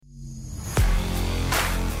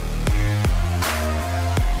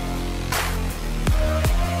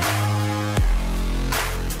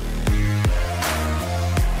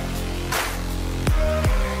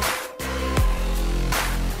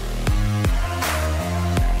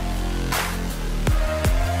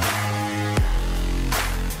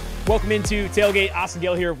Welcome into Tailgate. Austin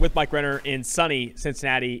Gayle here with Mike Renner in sunny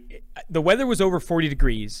Cincinnati. The weather was over 40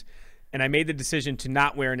 degrees, and I made the decision to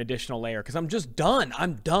not wear an additional layer because I'm just done.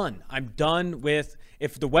 I'm done with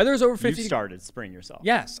if the weather is over 50. You started spring yourself.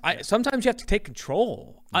 Yes. Sometimes you have to take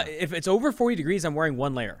control. If it's over 40 degrees, I'm wearing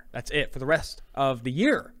one layer. That's it for the rest of the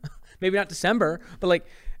year. Maybe not December, but it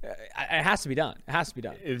has to be done. It has to be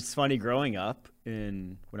done. It was funny growing up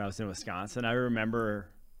when I was in Wisconsin. I remember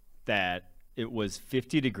that it was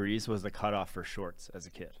 50 degrees was the cutoff for shorts as a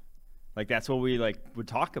kid. That's what we would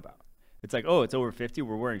talk about. It's like, oh, it's over 50,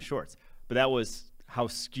 we're wearing shorts. But that was how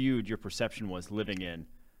skewed your perception was living in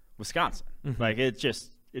Wisconsin. Mm-hmm.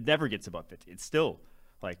 It never gets above 50. It's still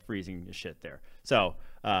freezing as shit there. So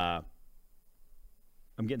I'm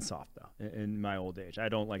getting soft though in my old age. I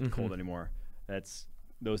don't like the cold anymore.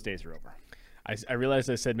 Those days are over. I realized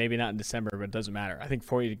I said maybe not in December, but it doesn't matter. I think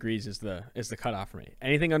 40 degrees is the cutoff for me.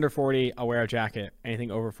 Anything under 40, I'll wear a jacket.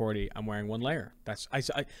 Anything over 40, I'm wearing one layer. I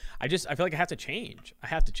feel like I have to change. I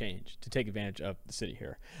have to change to take advantage of the city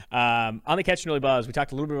here. On the Catch and Early Buzz, we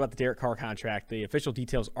talked a little bit about the Derek Carr contract. The official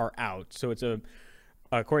details are out. So it's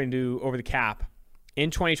according to Over the Cap,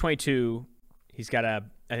 in 2022, he's got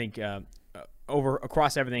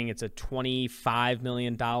across everything, it's a $25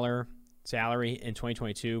 million salary in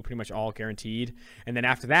 2022, pretty much all guaranteed. And then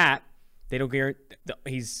after that, they don't guarantee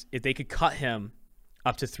if they could cut him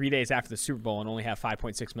up to 3 days after the Super Bowl and only have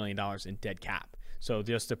 $5.6 million in dead cap. So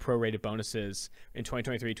just the prorated bonuses in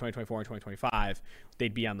 2023, 2024, and 2025,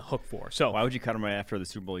 they'd be on the hook for. So why would you cut him right after the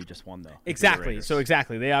Super Bowl you just won, though? Exactly. So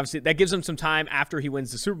exactly. They obviously that gives them some time after he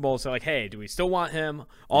wins the Super Bowl. So hey, do we still want him?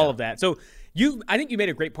 All of that. So I think you made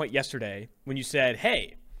a great point yesterday when you said,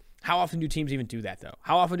 hey, how often do teams even do that, though?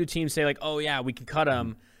 How often do teams say, oh, yeah, we can cut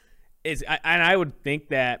him? And I would think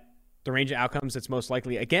that the range of outcomes that's most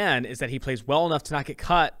likely, again, is that he plays well enough to not get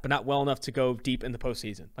cut, but not well enough to go deep in the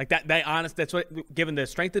postseason. That's what, given the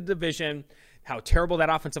strength of the division, how terrible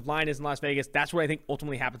that offensive line is in Las Vegas, that's what I think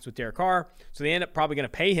ultimately happens with Derek Carr. So they end up probably going to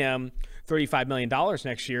pay him $35 million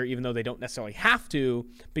next year, even though they don't necessarily have to,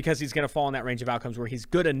 because he's going to fall in that range of outcomes where he's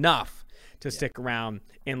good enough to stick around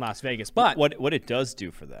in Las Vegas. But what it does do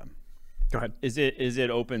for them, go ahead, is it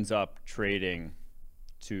opens up trading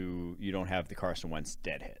to, you don't have the Carson Wentz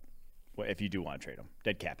dead hit. If you do want to trade him,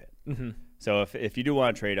 dead cap hit. Mm-hmm. So if you do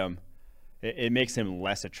want to trade him, it makes him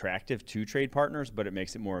less attractive to trade partners, but it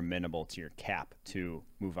makes it more amenable to your cap to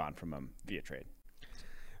move on from him via trade.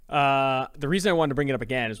 The reason I wanted to bring it up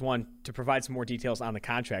again is, one, to provide some more details on the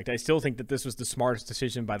contract. I still think that this was the smartest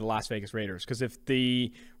decision by the Las Vegas Raiders, because if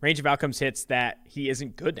the range of outcomes hits that he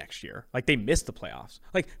isn't good next year, they missed the playoffs.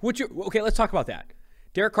 Okay, let's talk about that.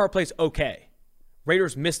 Derek Carr plays okay.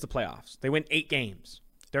 Raiders missed the playoffs. They win 8 games.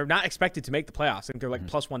 They're not expected to make the playoffs. I think they're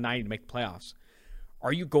plus 190 to make the playoffs.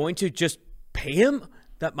 Are you going to just pay him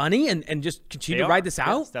that money and just continue to ride this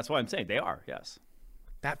out? Yes, that's what I'm saying. They are, yes.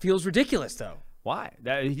 That feels ridiculous, though. Why?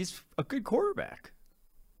 He's a good quarterback.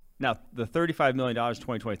 Now, the $35 million in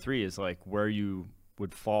 2023 is where he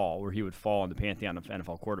would fall in the pantheon of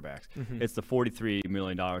NFL quarterbacks. Mm-hmm. It's the $43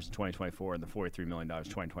 million in 2024 and the $43 million in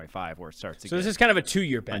 2025 where it starts to So this is kind of a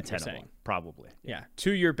 2-year bet, you're saying? Probably. Yeah,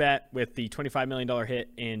 2-year bet with the $25 million hit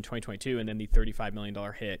in 2022 and then the $35 million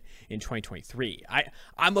hit in 2023.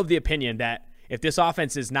 I'm of the opinion that if this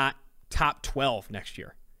offense is not top 12 next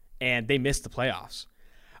year and they miss the playoffs,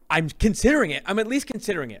 I'm considering it. I'm at least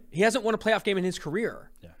considering it. He hasn't won a playoff game in his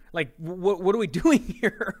career. Yeah. What are we doing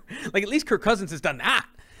here? At least Kirk Cousins has done that.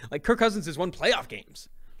 Kirk Cousins has won playoff games.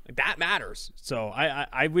 That matters. So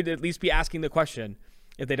I would at least be asking the question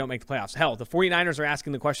if they don't make the playoffs. Hell, the 49ers are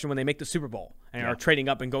asking the question when they make the Super Bowl and are trading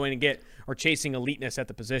up and going and or chasing eliteness at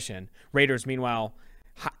the position. Raiders, meanwhile,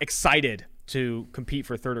 excited to compete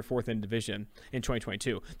for 3rd or 4th in the division in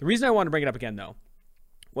 2022. The reason I wanted to bring it up again, though,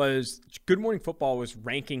 was Good Morning Football was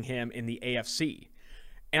ranking him in the AFC.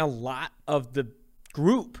 And a lot of the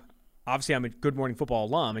group, obviously I'm a Good Morning Football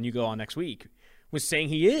alum, and you go on next week, was saying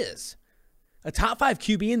he is a top 5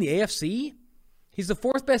 QB in the AFC. He's the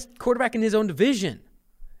 4th best quarterback in his own division.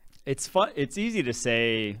 It's fun. It's easy to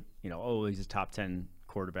say, he's a top 10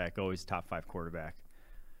 quarterback, he's a top 5 quarterback,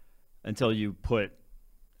 until you put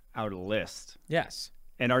out a list. Yes.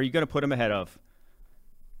 And are you going to put him ahead of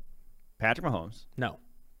Patrick Mahomes? No.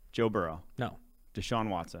 Joe Burrow? No. Deshaun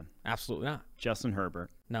Watson? Absolutely not. Justin Herbert?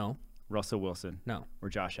 No. Russell Wilson? No. Or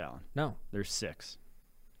Josh Allen? No. There's 6.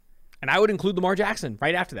 And I would include Lamar Jackson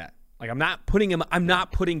right after that. I'm not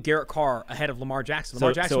putting Derek Carr ahead of Lamar Jackson.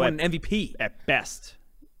 Lamar Jackson won an MVP. At best,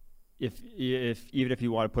 even if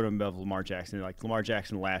you want to put him above Lamar Jackson, like Lamar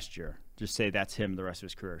Jackson last year, just say that's him the rest of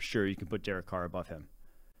his career. Sure, you can put Derek Carr above him.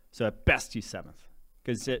 So at best, he's 7th.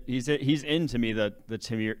 Because he's in to me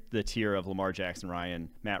the tier of Lamar Jackson,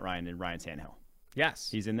 Matt Ryan, and Ryan Tannehill. Yes.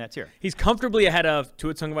 He's in that tier. He's comfortably ahead of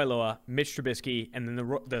Tua Tagovailoa, Mitch Trubisky, and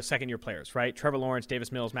then the second-year players, right? Trevor Lawrence,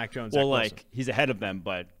 Davis Mills, Mac Jones, Well, Zach Wilson. he's ahead of them,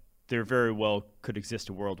 but there very well could exist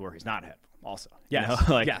a world where he's not ahead of them also. Yes.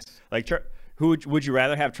 Yes. Who would you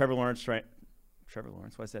rather have Trevor Lawrence, right? Trevor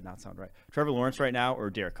Lawrence, why does that not sound right? Trevor Lawrence right now or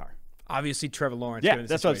Derek Carr? Obviously, Trevor Lawrence. Yeah,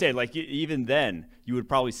 that's what I'm saying. Like, even then, you would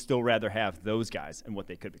probably still rather have those guys and what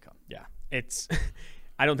they could become. Yeah.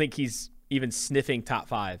 I don't think he's even sniffing top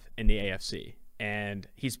 5 in the AFC. And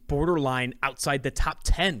he's borderline outside the top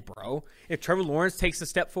 10, bro. If Trevor Lawrence takes a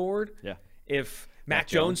step forward, if Mac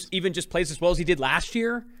Jones even just plays as well as he did last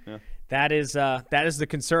year, that is the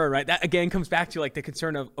concern, right? That again comes back to like the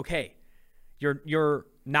concern of, okay, you're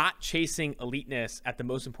not chasing eliteness at the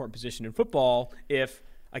most important position in football if,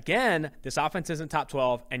 again, this offense isn't top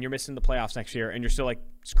 12 and you're missing the playoffs next year and you're still like,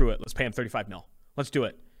 screw it, let's pay him $35 million. Let's do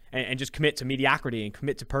it. And just commit to mediocrity and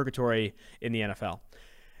commit to purgatory in the NFL.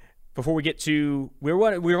 Before we get to, we're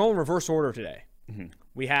all in reverse order today. Mm-hmm.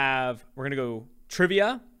 We're going to go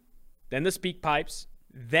trivia, then the speak pipes,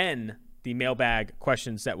 then the mailbag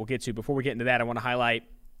questions that we'll get to. Before we get into that, I want to highlight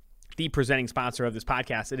the presenting sponsor of this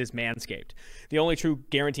podcast. It is Manscaped. The only true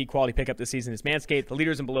guaranteed quality pickup this season is Manscaped, the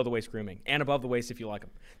leaders in below-the-waist grooming, and above the waist if you like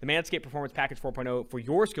them. The Manscaped Performance Package 4.0 for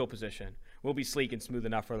your skill position will be sleek and smooth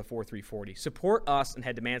enough for the 4-3-40. Support us and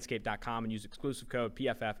head to manscaped.com and use exclusive code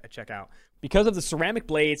PFF at checkout. Because of the ceramic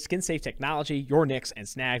blade, skin-safe technology, your nicks and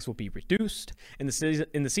snags will be reduced. In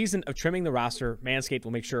the season of trimming the roster, Manscaped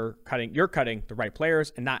will make sure you're cutting the right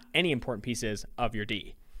players and not any important pieces of your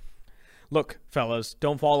D. Look, fellas,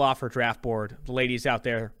 don't fall off our draft board. The ladies out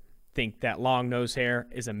there think that long nose hair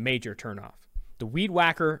is a major turnoff. The Weed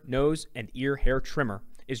Whacker nose and ear hair trimmer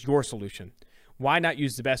is your solution. Why not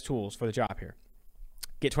use the best tools for the job here?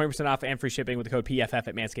 Get 20% off and free shipping with the code PFF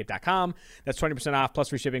at manscaped.com. That's 20% off plus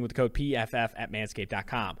free shipping with the code PFF at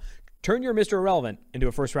manscaped.com. Turn your Mr. Irrelevant into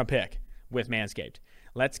a first-round pick with Manscaped.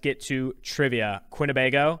 Let's get to trivia.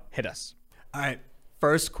 Quinnebago, hit us. All right.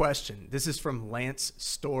 First question. This is from Lance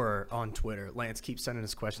Storer on Twitter. Lance keeps sending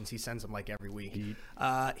us questions. He sends them like every week.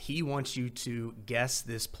 He wants you to guess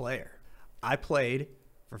this player. I played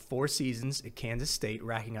for 4 seasons at Kansas State,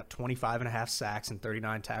 racking up 25.5 sacks and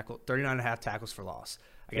 39.5 tackles for loss.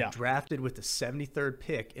 I got drafted with the 73rd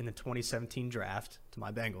pick in the 2017 draft to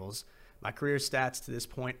my Bengals. My career stats to this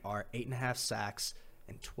point are 8.5 sacks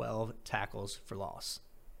and 12 tackles for loss.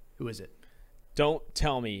 Who is it? Don't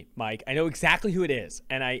tell me, Mike. I know exactly who it is,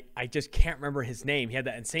 and I just can't remember his name. He had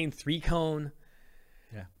that insane 3-cone.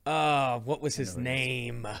 Yeah. What was his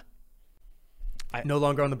name? No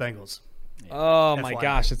longer on the Bengals. Yeah. Oh, my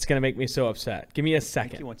gosh. It's going to make me so upset. Give me a second. I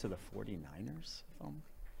think he went to the 49ers.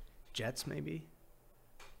 Jets, maybe?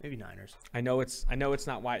 Maybe Niners. I know it's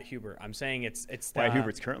not Wyatt Hubert. I'm saying it's Wyatt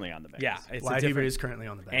Hubert's currently on the Bengals. Yeah, Wyatt Hubert is currently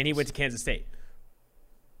on the Bengals. And he went to Kansas State.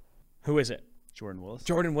 Who is it? Jordan Willis.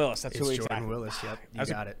 Jordan Willis. That's who it's Jordan Willis. Yep, you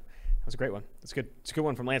got it. That was a great one. That's good. It's a good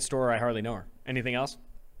one from Lance Storer. I hardly know her. Anything else?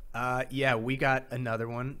 Yeah, we got another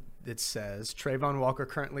one that says Trayvon Walker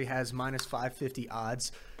currently has minus 550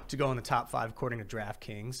 odds to go in the top 5 according to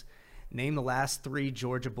DraftKings. Name the last 3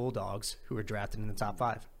 Georgia Bulldogs who were drafted in the top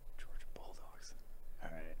 5. Georgia Bulldogs. All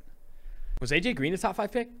right. Was AJ Green a top 5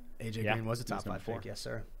 pick? AJ Green was a top 5 pick. Yes,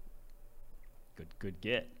 sir. Good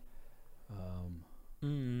get.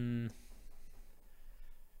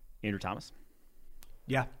 Andrew Thomas.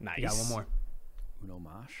 Yeah, nice. You got one more. Uno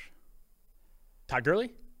Mosh. Todd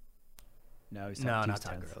Gurley? No, he's not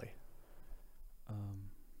Todd Gurley.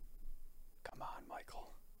 Come on,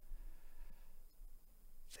 Michael.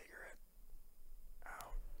 Figure it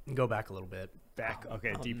out. And go back a little bit.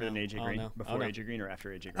 Deeper than AJ Green. Before AJ Green or after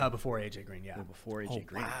AJ Green? Before AJ Green, yeah. Before AJ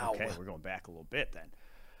Green. Wow. Okay, we're going back a little bit then.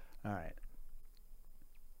 All right.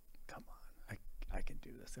 Come on. I can do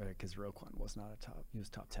this because Roquan was not a top. He was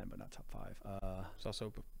top 10, but not top 5. It's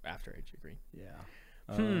also after AJ Green. Yeah.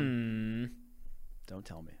 Don't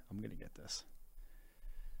tell me. I'm gonna get this.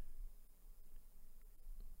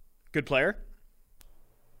 Good player.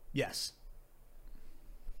 Yes.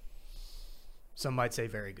 Some might say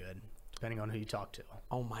very good, depending on who you talk to.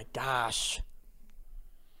 Oh my gosh.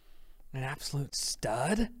 An absolute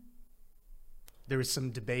stud? There was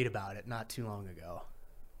some debate about it not too long ago,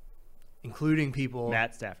 including people.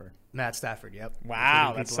 Matt Stafford, yep.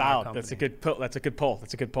 Wow, that's solid. That's a good pull. That's a good pull.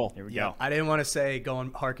 Here we go. I didn't want to say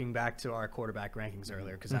harking back to our quarterback rankings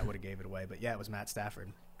earlier because that would have gave it away. But yeah, it was Matt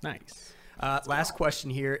Stafford. Nice. Last question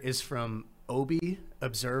here is from Obi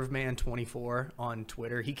ObserveMan24 on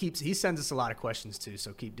Twitter. He sends us a lot of questions too,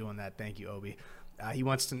 so keep doing that. Thank you, Obi. He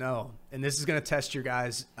wants to know, and this is going to test your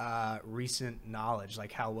guys' recent knowledge,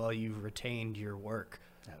 like how well you've retained your work.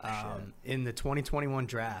 In the 2021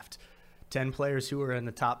 draft, 10 players who were in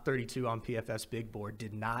the top 32 on PFF's big board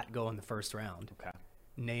did not go in the first round. Okay.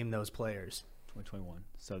 Name those players. 2021.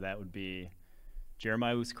 So that would be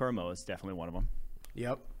Jeremiah Usikoromo is definitely one of them.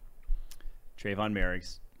 Yep. Trayvon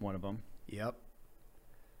Merrick's one of them. Yep.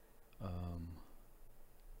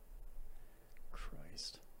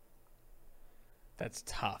 Christ. That's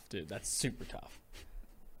tough, dude. That's super tough.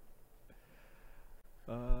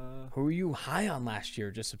 Who were you high on last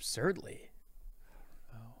year, just absurdly?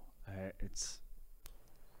 It's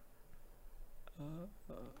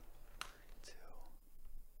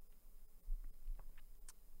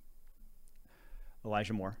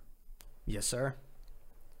Elijah Moore. Yes, sir.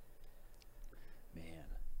 Man,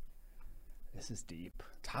 this is deep.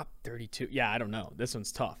 Top 32. Yeah, I don't know. This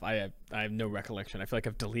one's tough. I have no recollection. I feel like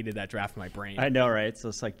I've deleted that draft from my brain. I know, right? So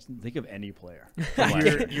it's like, think of any player.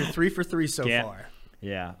 You're 3 for 3 so far.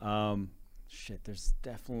 Yeah. Shit, there's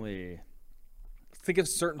definitely Think of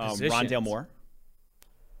certain positions. Rondale Moore.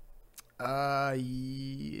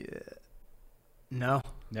 Yeah. No.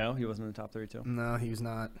 No, he wasn't in the top 32. No, he was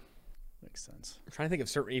not. Makes sense. I'm trying to think of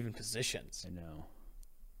certain even positions. I know.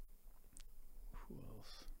 Who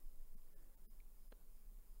else?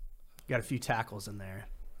 Got a few tackles in there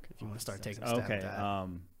if you want to start taking a stab Okay. at that.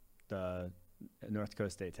 The North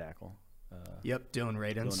Dakota State tackle. Yep, Dylan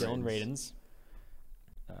Radins. Dylan Radins.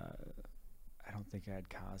 I don't think I had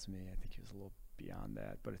Cosme. I think he was a little beyond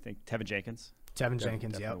that. But I think Tevin Jenkins. Tevin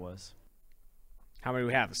Jenkins, yep. Definitely was. How many do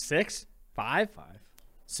we have? 6? 5?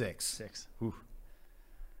 6. 6. Whew.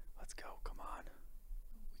 Let's go. Come on.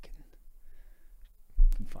 We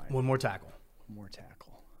can find One more tackle. one more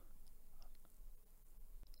tackle.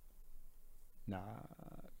 Not.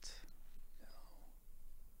 No.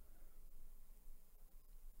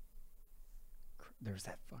 There's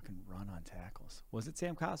that fucking run on tackles. Was it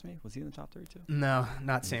Sam Cosme? Was he in the top 32? No,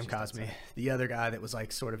 not Sam just Cosme. outside. The other guy that was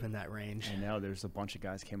like sort of in that range. And now there's a bunch of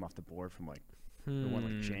guys came off the board from like it went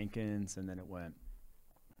like Jenkins, and then it went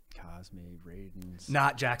Cosme, Radins.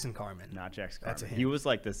 Not Jackson Carmen. Not Jackson That's a Carmen. hint. He was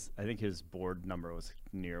like this. I think his board number was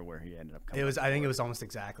near where he ended up coming. It was. off I the think it board. was almost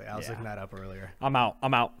exactly. I was Yeah. looking that up earlier. I'm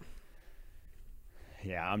out.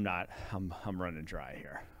 Yeah, I'm not. I'm running dry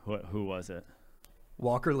here. Who was it?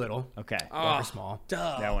 Walker Little. Okay, Walker Small.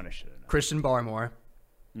 Duh. that one I should have known. Christian Barmore.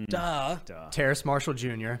 Duh. Duh. Terrace Marshall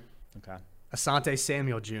Jr. Okay. Asante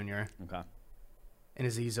Samuel Jr. Okay. and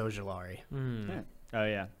Aziz Ojulari. Yeah. Oh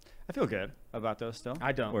yeah, I feel good about those still.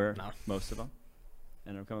 I don't, Where no. most of them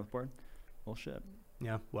ended up coming with board. Well, shit.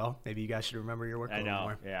 Yeah. Well, maybe you guys should remember your work a I little know.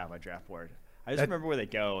 more. Yeah, my draft board. I just That- remember where they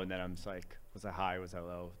go, and then I'm just like, was I high? Was I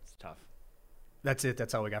low? It's tough. That's it.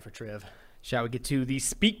 That's all we got for Triv. Shall we get to the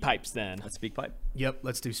speak pipes then? Let's speak pipe. Yep.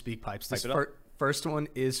 Let's do speak pipes. This Pipe it up. first one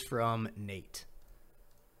is from Nate.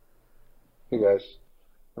 Hey guys,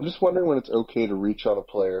 I'm just wondering when it's okay to reach on a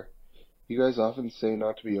player. You guys often say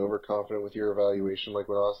not to be overconfident with your evaluation, like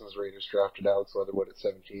when Austin's Raiders drafted Alex Leatherwood at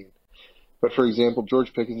 17. But for example,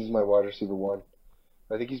 George Pickens is my wide receiver 1.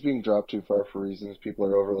 I think he's being dropped too far for reasons people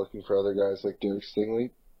are overlooking for other guys like Derek Stingley.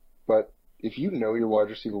 But if you know your wide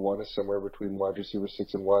receiver 1 is somewhere between wide receiver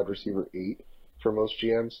 6 and wide receiver 8 for most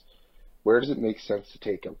GMs, where does it make sense to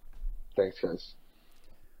take him? Thanks, guys.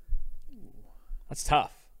 That's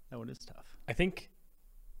tough. That one is tough. I think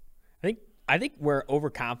where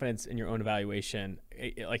overconfidence in your own evaluation,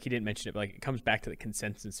 like you didn't mention it, but like it comes back to the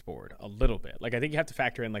consensus board a little bit. Like I think you have to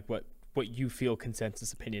factor in like what you feel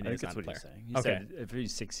consensus opinion I think is that's on a what player. he's saying. He Okay. said if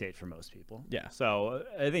he's 6'8" for most people. Yeah. So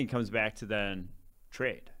I think it comes back to then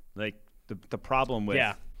trade. Like the problem with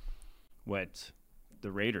Yeah. what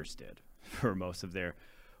the Raiders did for most of their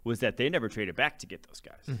was that they never traded back to get those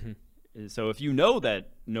guys. So if you know that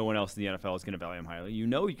no one else in the NFL is going to value him highly, you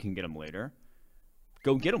know you can get him later.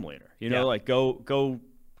 Go get him later. You know, Yeah. like go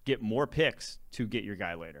get more picks to get your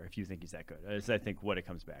guy later if you think he's that good. That's I think what it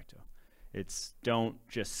comes back to. It's don't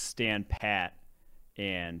just stand pat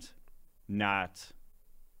and not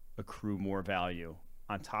accrue more value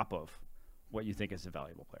on top of what you think is a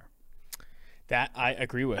valuable player. That I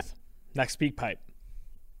agree with. Next speak pipe.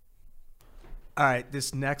 All right.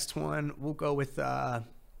 This next one, we'll go with Dan,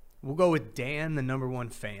 the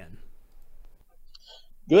 #1 fan.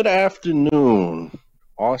 Good afternoon,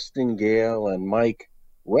 Austin Gale and Mike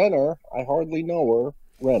Renner. I hardly know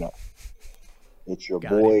her, Renner. It's your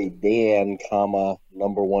Got boy Dan,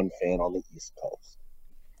 #1 fan on the East Coast.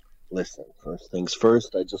 Listen, first things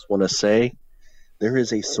first, I just want to say there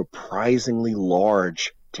is a surprisingly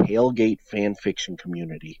large tailgate fan fiction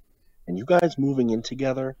community, and you guys moving in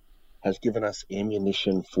together has given us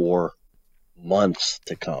ammunition for months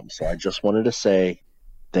to come. So I just wanted to say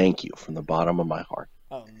thank you from the bottom of my heart.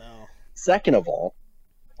 Oh no. Second of all,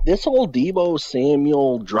 this whole Deebo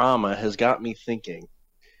Samuel drama has got me thinking,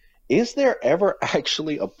 is there ever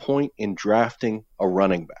actually a point in drafting a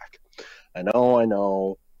running back? I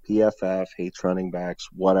know, PFF hates running backs,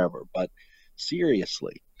 whatever, but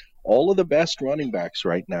seriously, all of the best running backs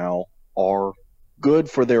right now are good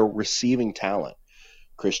for their receiving talent.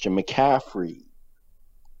 Christian McCaffrey,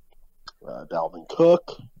 Dalvin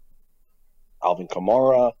Cook, Alvin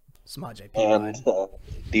Kamara, Samaje and Perine.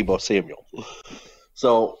 Deebo Samuel.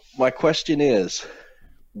 So my question is,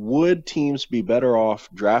 would teams be better off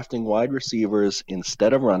drafting wide receivers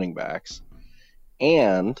instead of running backs?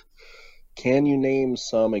 And can you name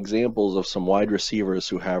some examples of some wide receivers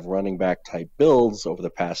who have running back type builds over the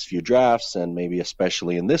past few drafts, and maybe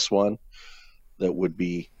especially in this one, that would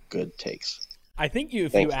be good takes? I think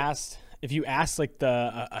if you asked like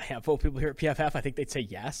a handful of people here at PFF, I think they'd say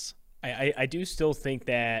yes. I do still think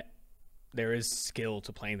that there is skill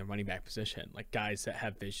to playing the running back position, like guys that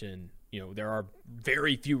have vision. You know, there are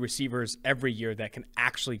very few receivers every year that can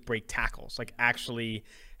actually break tackles, like actually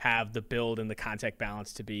have the build and the contact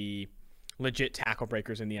balance to be legit tackle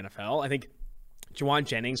breakers in the NFL. I think Juwan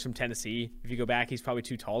Jennings from Tennessee, if you go back, he's probably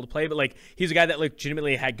too tall to play, but like he's a guy that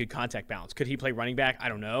legitimately had good contact balance. Could he play running back? I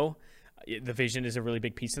don't know. The vision is a really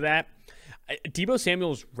big piece of that. Deebo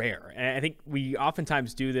Samuel's rare, and I think we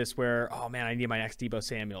oftentimes do this where, oh man, I need my next Deebo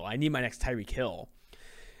Samuel. I need my next Tyreek Hill.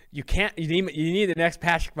 You can't. You need the next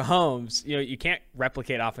Patrick Mahomes. You know, you can't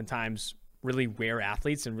replicate oftentimes really rare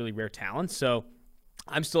athletes and really rare talents. So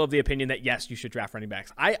I'm still of the opinion that yes, you should draft running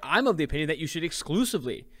backs. I'm of the opinion that you should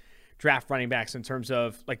exclusively draft running backs in terms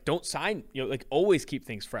of like don't sign. You know, like always keep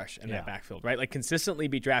things fresh in that backfield, right? Like consistently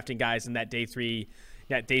be drafting guys in that day three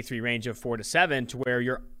range of 4 to 7 to where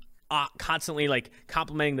you're constantly like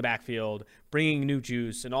complementing the backfield, bringing new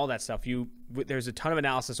juice and all that stuff. There's a ton of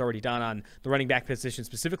analysis already done on the running back position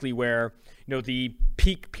specifically where, you know, the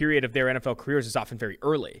peak period of their NFL careers is often very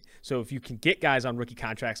early. So if you can get guys on rookie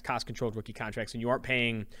contracts, cost-controlled rookie contracts, and you aren't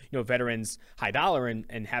paying, you know, veterans high dollar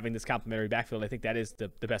and having this complementary backfield, I think that is the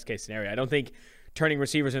best case scenario. I don't think turning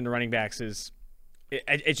receivers into running backs is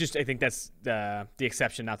it's just, I think that's the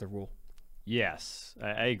exception, not the rule. Yes,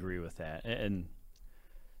 I agree with that. And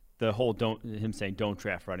the whole him saying don't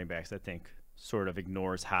draft running backs, I think sort of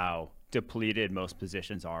ignores how depleted most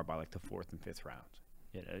positions are by like the 4th and 5th round.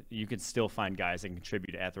 You know, you can still find guys that can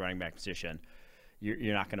contribute at the running back position.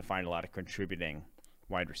 You're not going to find a lot of contributing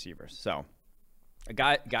wide receivers. So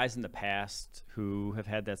guys in the past who have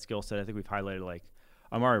had that skill set, I think we've highlighted like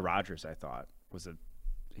Amari Rodgers, I thought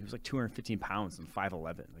he was like 215 pounds and 5'11".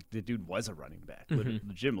 Like the dude was a running back,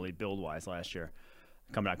 legitimately build-wise last year.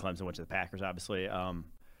 Coming out of Clemson, went to the Packers, obviously.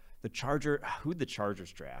 Who'd the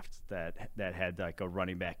Chargers draft that had like a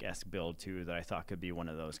running back-esque build too that I thought could be one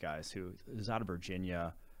of those guys who is out of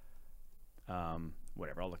Virginia.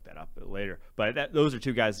 Whatever, I'll look that up later. But those are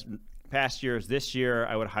two guys past years. This year,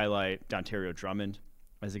 I would highlight Dontario Drummond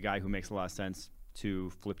as a guy who makes a lot of sense to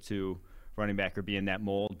flip to running back or be in that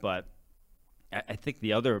mold. But I think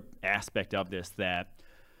the other aspect of this that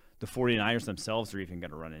the 49ers themselves are even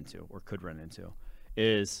going to run into or could run into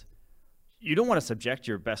is you don't want to subject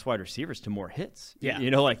your best wide receivers to more hits. Yeah. You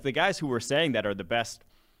know, like the guys who were saying that are the best,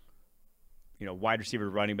 you know, wide receiver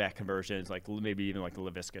running back conversions, like maybe even like the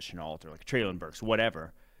Laviska Shenault or like Treylon Burks,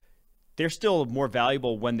 whatever, they're still more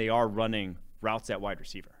valuable when they are running routes at wide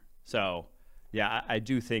receiver. So, yeah, I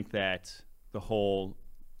do think that the whole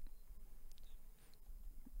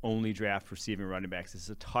only draft receiving running backs is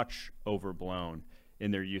a touch overblown in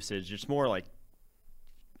their usage. It's more like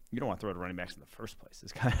you don't want to throw to running backs in the first place.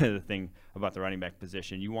 It's kind of the thing about the running back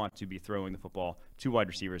position. You want to be throwing the football to wide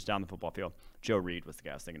receivers down the football field. Joe Reed was the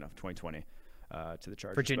guy I was thinking of, 2020 to the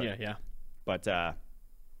Chargers. Virginia, yeah. But, I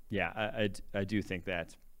do think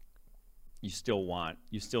that you still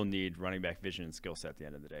need running back vision and skill set at the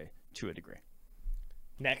end of the day to a degree.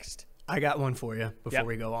 Next. I got one for you before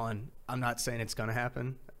we go on. I'm not saying it's going to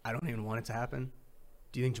happen. I don't even want it to happen.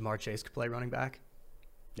 Do you think Jamar Chase could play running back?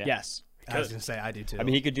 Yeah. Yes. I was going to say I do too. I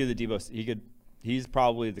mean, he could do the Debo. He's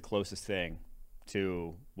probably the closest thing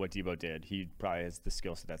to what Debo did. He probably has the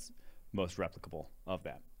skill set that's most replicable of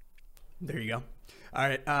that. There you go. All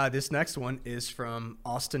right. This next one is from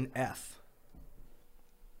Austin F.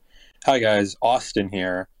 Hi, guys. Austin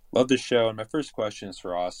here. Love the show. And my first question is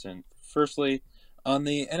for Austin. Firstly, on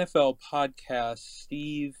the NFL podcast,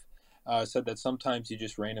 Steve said that sometimes you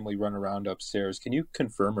just randomly run around upstairs. Can you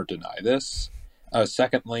confirm or deny this?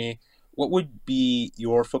 Secondly, what would be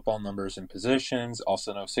your football numbers and positions?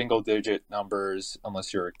 Also, no single-digit numbers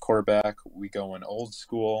unless you're a quarterback. We go in old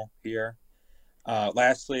school here.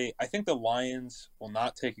 Lastly, I think the Lions will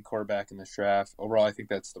not take a quarterback in this draft. Overall, I think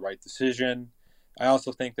that's the right decision. I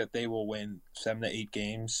also think that they will win 7 to 8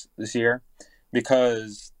 games this year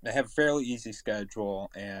because they have a fairly easy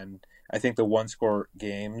schedule, and I think the one-score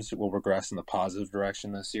games will regress in the positive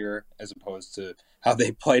direction this year as opposed to how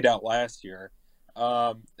they played out last year.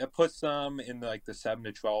 It puts them in the 7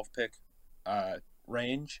 to 12 pick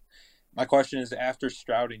range. My question is, after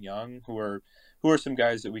Stroud and Young, who are some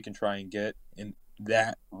guys that we can try and get in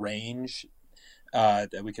that range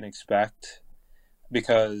that we can expect?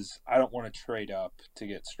 Because I don't want to trade up to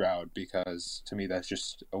get Stroud because to me that's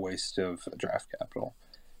just a waste of draft capital.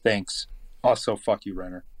 Thanks. Also, fuck you,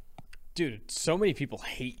 Renner. Dude, so many people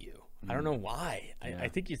hate you. I don't know why. Yeah. I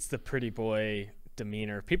think it's the pretty boy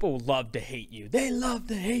demeanor. People love to hate you. They love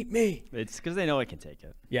to hate me. It's because they know I can take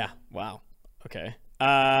it. Yeah. Wow. Okay. Do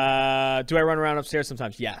I run around upstairs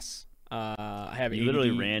sometimes? Yes. I have You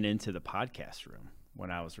literally ADD. ran into the podcast room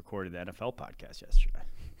when I was recording the NFL podcast yesterday.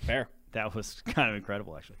 Fair. That was kind of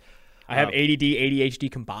incredible, actually. I have ADD,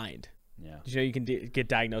 ADHD combined. Yeah. Did you know you can get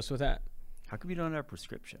diagnosed with that? How come you don't have a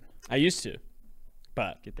prescription? I used to,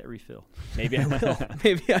 but Get that refill. maybe I will.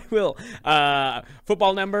 Maybe I will.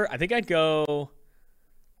 Football number, I think I'd go.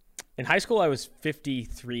 In high school, I was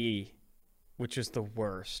 53, which is the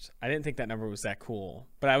worst. I didn't think that number was that cool,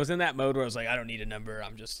 but I was in that mode where I was like, I don't need a number.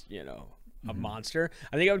 I'm just, a monster.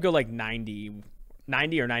 I think I would go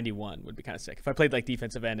 90 or 91 would be kind of sick. If I played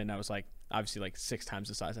defensive end and I was obviously 6 times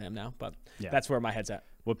the size I am now, but that's where my head's at.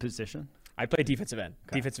 What position? I'd play defensive end.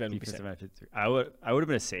 Okay. Defensive end would be sick. Defensive end, 53. I would have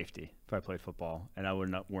been a safety if I played football, and I would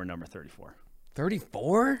have worn number 34.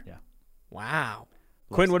 34? Yeah. Wow.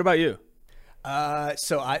 Quinn, what about you?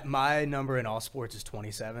 So my number in all sports is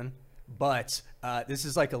 27, but this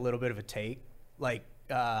is a little bit of a take.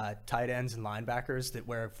 Tight ends and linebackers that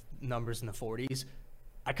wear numbers in the 40s.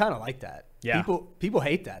 I kind of like that. Yeah. People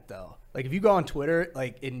hate that though. If you go on Twitter,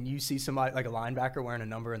 and you see somebody a linebacker wearing a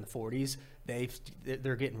number in the 40s,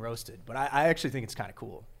 they're getting roasted. But I actually think it's kind of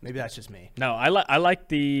cool. Maybe that's just me. No, I like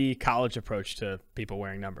the college approach to people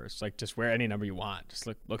wearing numbers. Just wear any number you want. Just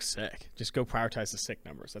look sick. Just go prioritize the sick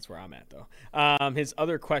numbers. That's where I'm at though. His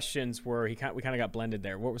other questions were we kind of got blended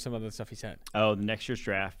there. What were some of the stuff he said? Oh, the next year's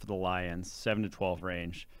draft for the Lions, 7 to 12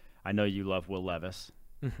 range. I know you love Will Levis,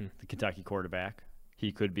 the Kentucky quarterback.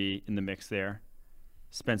 He could be in the mix there.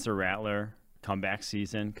 Spencer Rattler, comeback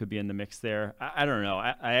season, could be in the mix there. I don't know.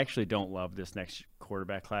 I actually don't love this next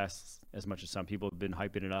quarterback class as much as some people have been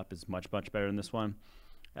hyping it up. It's much better than this one.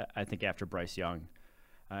 I think after Bryce Young,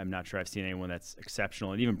 I'm not sure I've seen anyone that's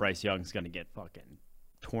exceptional. And even Bryce Young's going to get fucking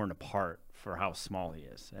torn apart for how small he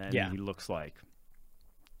is. And he looks like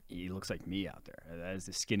me out there. That is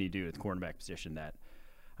the skinny dude at the cornerback position that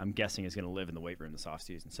I'm guessing is going to live in the weight room this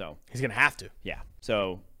offseason. So He's going to have to. yeah.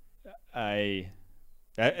 So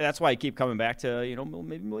that's why I keep coming back to,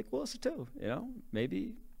 maybe Malik Willis too.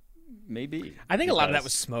 Maybe. I think a lot of that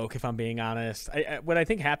was smoke, if I'm being honest. What I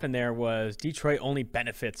think happened there was Detroit only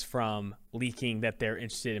benefits from leaking that they're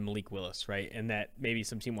interested in Malik Willis, right? And that maybe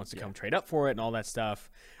some team wants to come trade up for it and all that stuff.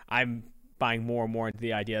 I'm buying more and more into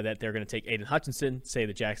the idea that they're going to take Aiden Hutchinson, say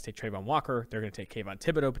the Jags take Trayvon Walker. They're going to take Kayvon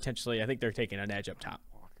Thibodeau potentially. I think they're taking an edge up top.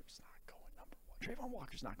 Trayvon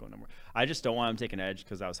Walker's not going number one. I just don't want him taking edge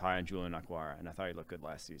because I was high on Julian Aguara, and I thought he looked good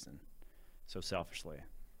last season. So selfishly,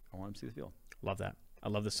 I want him to see the field. Love that. I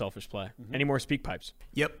love the selfish play. Any more speak pipes?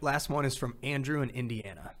 Yep. Last one is from Andrew in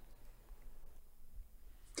Indiana.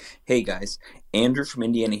 Hey guys, Andrew from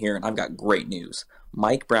Indiana here, and I've got great news.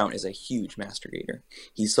 Mike Brown is a huge Mastergator.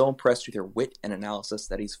 He's so impressed with your wit and analysis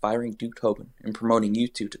that he's firing Duke Tobin and promoting you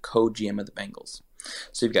two to co-GM of the Bengals.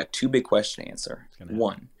 So you've got 2 big questions to answer.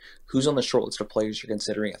 1, who's on the short list of players you're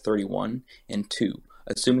considering at 31? And 2,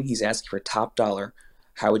 assuming he's asking for top dollar,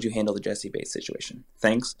 how would you handle the Jesse Bates situation?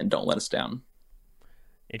 Thanks, and don't let us down.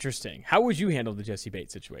 Interesting. How would you handle the Jesse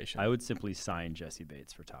Bates situation? I would simply sign Jesse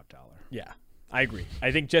Bates for top dollar. Yeah, I agree.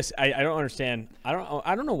 I think I don't understand. I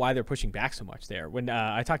don't know why they're pushing back so much there. When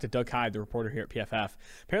I talked to Doug Hyde, the reporter here at PFF,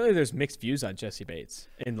 apparently there's mixed views on Jesse Bates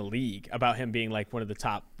in the league about him being one of the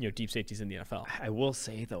top deep safeties in the NFL. I will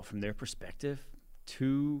say though, from their perspective,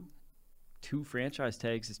 two franchise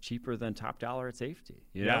tags is cheaper than top dollar at safety.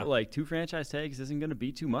 You know, 2 franchise tags isn't going to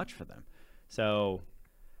be too much for them. So,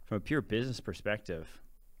 from a pure business perspective,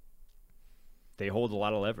 they hold a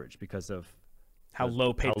lot of leverage because of how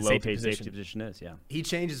low paid the safety position is. Yeah, He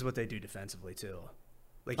changes what they do defensively too.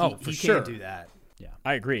 He for sure. can't do that. yeah.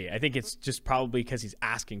 I agree. I think it's just probably because he's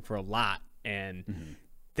asking for a lot, and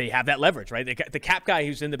they have that leverage, right? The cap guy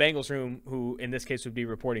who's in the Bengals room, who in this case would be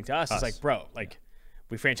reporting to us, is bro,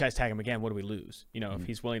 we franchise tag him again, what do we lose? If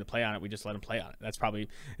he's willing to play on it, we just let him play on it. That's probably,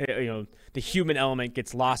 the human element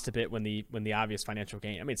gets lost a bit when the obvious financial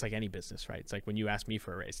gain. I mean, it's like any business, right? It's like when you ask me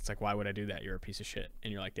for a raise, it's like, why would I do that? You're a piece of shit.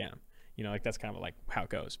 And you're like, damn, that's kind of like how it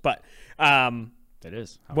goes. But, That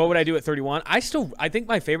is. what would I do at 31? I think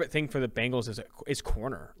my favorite thing for the Bengals is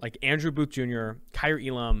corner. Like Andrew Booth Jr., Kyer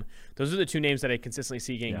Elam. Those are the two names that I consistently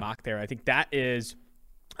see getting mocked there. I think that is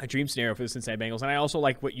a dream scenario for the Cincinnati Bengals. And I also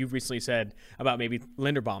like what you've recently said about maybe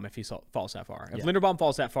Linderbaum if he falls that far. If Linderbaum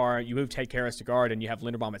falls that far, you move Ted Karras to guard and you have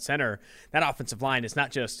Linderbaum at center, that offensive line is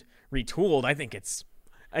not just retooled. I think it's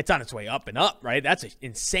on its way up and up, right? That's an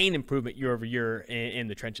insane improvement year over year in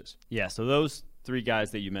the trenches. Yeah, so those three guys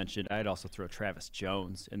that you mentioned, I'd also throw Travis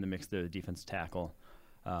Jones in the mix, the defense tackle.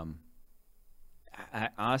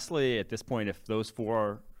 Honestly, at this point, if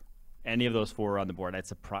any of those four are on the board,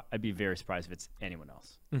 I'd be very surprised if it's anyone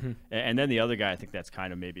else. Mm-hmm. And then the other guy I think that's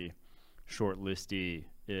kind of maybe short-listy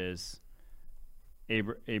is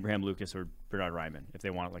Abraham Lucas or Bernard Ryman, if they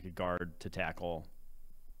want like a guard to tackle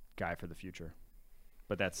guy for the future.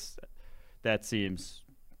 But that seems,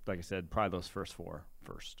 like I said, probably those first four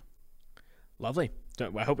first. Lovely.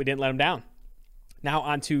 I hope we didn't let them down. Now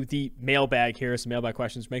on to the mailbag. Here are some mailbag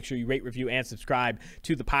questions. Make sure you rate, review, and subscribe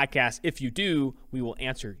to the podcast. If you do, we will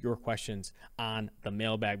answer your questions on the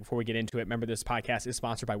mailbag. Before we get into it, remember this podcast is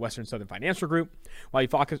sponsored by Western Southern Financial Group. While you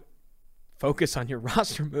focus on your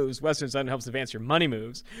roster moves, Western Southern helps advance your money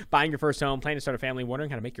moves. Buying your first home, planning to start a family,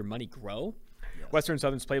 wondering how to make your money grow? Yes. Western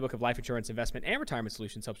Southern's playbook of life insurance, investment, and retirement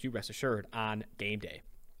solutions helps you rest assured on game day.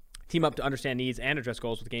 Team up to understand needs and address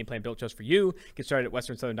goals with a game plan built just for you. Get started at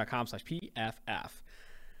westernsouthern.com/PFF.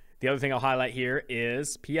 The other thing I'll highlight here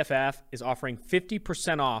is PFF is offering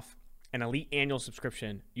 50% off an Elite Annual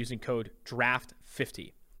subscription using code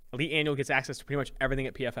DRAFT50. Elite Annual gets access to pretty much everything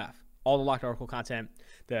at PFF. All the locked article content,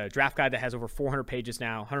 the draft guide that has over 400 pages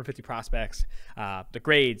now, 150 prospects, the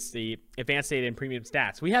grades, the advanced data and premium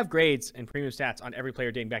stats. We have grades and premium stats on every player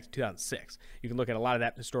dating back to 2006. You can look at a lot of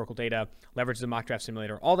that historical data, leverage the mock draft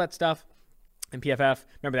simulator, all that stuff in PFF.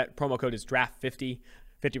 Remember that promo code is DRAFT50,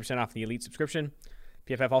 50% off the Elite subscription.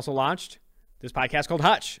 PFF also launched this podcast called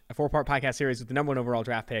Hutch, a 4-part podcast series with the #1 overall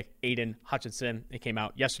draft pick, Aiden Hutchinson. It came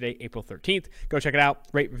out yesterday, April 13th. Go check it out.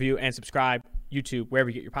 Rate, review, and subscribe. YouTube, wherever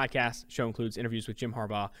you get your podcasts. Show includes interviews with Jim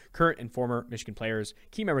Harbaugh, current and former Michigan players,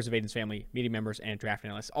 key members of Aiden's family, media members, and draft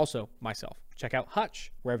analysts. Also, myself. Check out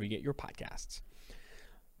Hutch, wherever you get your podcasts.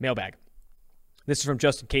 Mailbag. This is from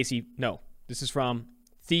Justin Casey. No, this is from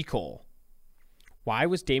Thecole. Why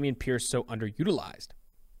was Dameon Pierce so underutilized?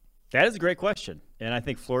 That is a great question, and I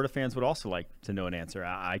think Florida fans would also like to know an answer.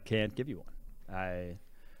 I can't give you one. I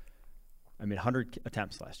mean, 100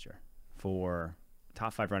 attempts last year for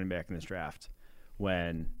top 5 running back in this draft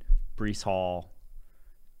when Breece Hall,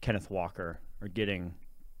 Kenneth Walker are getting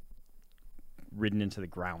ridden into the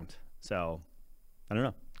ground. So, I don't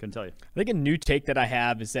know. Couldn't tell you. I think a new take that I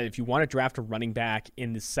have is that if you want to draft a running back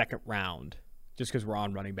in the second round, just because we're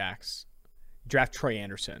on running backs, draft Troy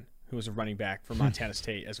Anderson, who was a running back for Montana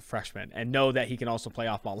State as a freshman, and know that he can also play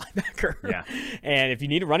off-ball linebacker. Yeah. And if you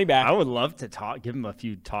need a running back, I would love to give him a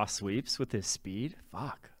few toss sweeps with his speed.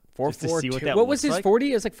 Fuck. 4.42. What was his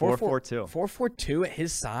 40? It was like 4.42. 4.42 at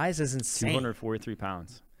his size is insane. 243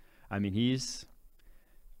 pounds. I mean, he's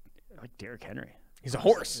like Derrick Henry. He's a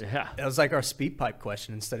horse. Yeah. That was like our speed pipe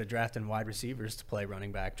question. Instead of drafting wide receivers to play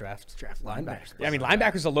running back, draft linebackers. Yeah, I mean,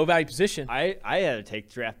 linebacker's a low-value position. I had to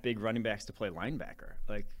draft big running backs to play linebacker.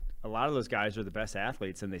 Like, a lot of those guys are the best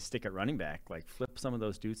athletes, and they stick at running back. Like, flip some of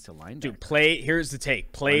those dudes to linebacker. Dude, here's the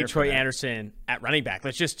take. Play Troy Anderson at running back.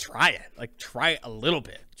 Let's just try it. Like, try it a little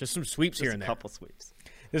bit. Just some sweeps here and there. A couple sweeps.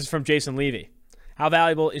 This is from Jason Levy. How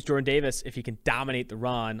valuable is Jordan Davis if he can dominate the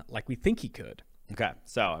run like we think he could? Okay,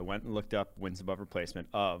 so I went and looked up wins above replacement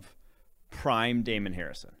of prime Damon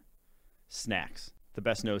Harrison. Snacks, the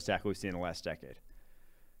best nose tackle we've seen in the last decade.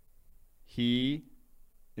 He,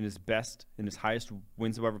 in his highest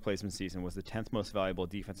wins above replacement season, was the 10th most valuable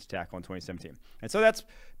defensive tackle in 2017. And so that's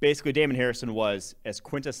basically Damon Harrison was as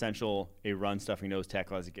quintessential a run-stuffing nose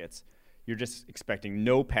tackle as it gets. You're just expecting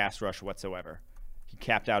no pass rush whatsoever. He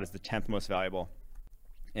capped out as the 10th most valuable.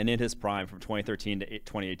 And in his prime, from 2013 to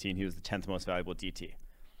 2018, he was the 10th most valuable DT.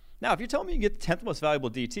 Now, if you're telling me you get the 10th most valuable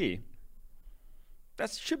DT,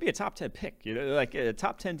 that should be a top 10 pick. You know, like a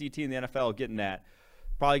top 10 DT in the NFL getting that,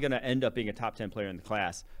 probably going to end up being a top 10 player in the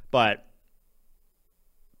class. But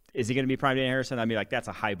is he going to be prime Damon Harrison? I mean, like that's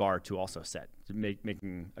a high bar to also set, to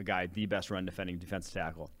making a guy the best run defending defensive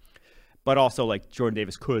tackle. But also, like Jordan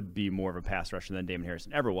Davis could be more of a pass rusher than Damon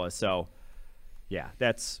Harrison ever was. So, yeah,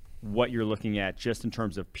 that's what you're looking at just in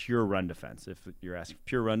terms of pure run defense. If you're asking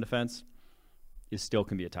pure run defense, is still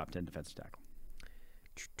can be a top 10 defensive tackle.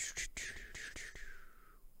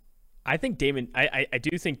 I think I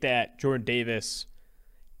do think that Jordan Davis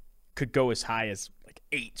could go as high as like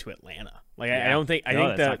 8 to Atlanta. Like I don't think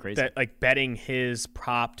that like betting his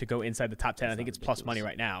prop to go inside the top 10. I think it's ridiculous. Plus money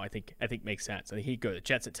right now. I think makes sense. I think he'd go to the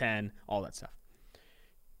Jets at 10, all that stuff.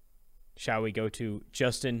 Shall we go to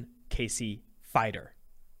Justin Casey Fighter?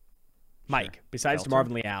 Mike, sure. Besides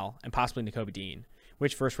DeMarvin Leal and possibly Nakobe Dean,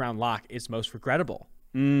 which first round lock is most regrettable?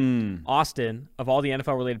 Austin, of all the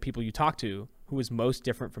NFL related people you talk to, who is most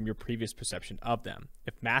different from your previous perception of them?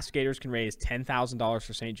 If Mastigators can raise $10,000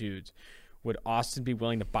 for St. Jude's, would Austin be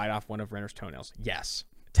willing to bite off one of Renner's toenails? Yes.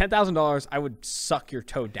 $10,000, I would suck your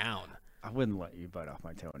toe down. I wouldn't let you bite off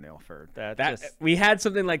my toenail for that. We had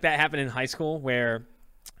something like that happen in high school where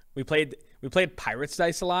we played Pirates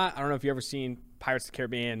Dice a lot. I don't know if you've ever seen Pirates of the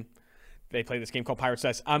Caribbean. They play this game called Pirates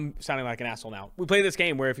Dice. I'm sounding like an asshole now. We play this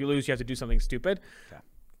game where if you lose, you have to do something stupid. Okay.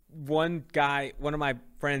 One of my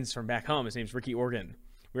friends from back home, his name's Ricky Organ.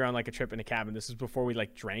 We were on like a trip in a cabin. This is before we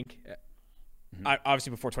like drank.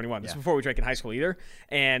 Obviously before 21. This is before we drank in high school either.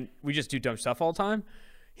 And we just do dumb stuff all the time.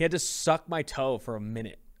 He had to suck my toe for a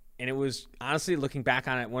minute. And it was, honestly, looking back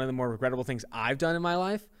on it, one of the more regrettable things I've done in my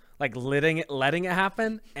life. Like letting it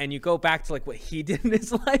happen. And you go back to like what he did in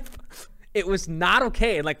his life. It was not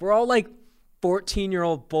okay. And like we're all like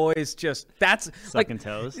 14-year-old boys, that's sucking like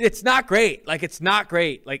toes. It's not great. Like it's not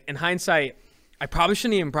great. Like in hindsight, I probably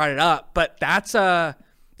shouldn't even brought it up, but that's a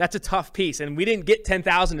tough piece. And we didn't get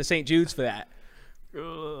 10,000 to St. Jude's for that.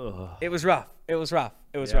 Ugh. It was rough.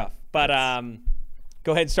 Rough. But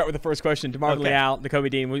go ahead and start with the first question. DeMarvin Leal,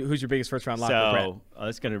 Nakobe Dean, who's your biggest first round lock? So I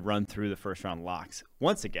was going to run through the first round locks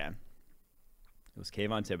once again. It was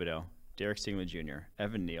Kayvon Thibodeau, Derek Stingley Jr.,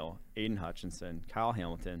 Evan Neal, Aiden Hutchinson, Kyle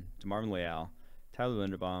Hamilton, DeMarvin Leal, Tyler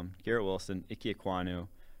Linderbaum, Garrett Wilson, Ike Ekwonu,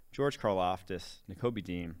 George Karlaftis, Nakobe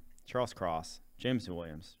Dean, Charles Cross, James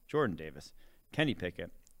Williams, Jordan Davis, Kenny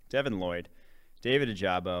Pickett, Devin Lloyd, David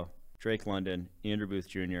Ajabo, Drake London, Andrew Booth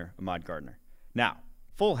Jr., Ahmad Gardner. Now,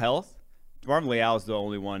 full health, DeMarvin Leal is the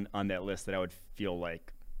only one on that list that I would feel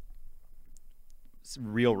like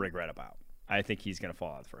real regret about. I think he's going to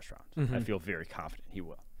fall out of the first round. Mm-hmm. I feel very confident he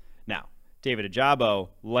will. Now, David Ajabo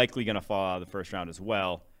likely going to fall out of the first round as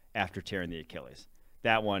well after tearing the Achilles.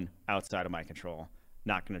 That one outside of my control.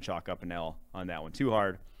 Not going to chalk up an L on that one too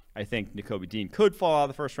hard. I think Nakobe Dean could fall out of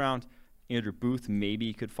the first round. Andrew Booth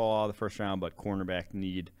maybe could fall out of the first round, but cornerback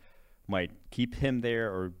need might keep him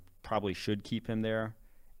there or probably should keep him there.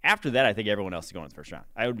 After that, I think everyone else is going in the first round.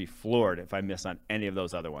 I would be floored if I missed on any of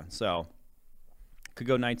those other ones. So could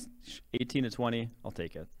go 18 to 20. I'll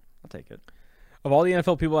take it. Of all the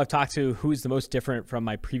NFL people I've talked to, who's the most different from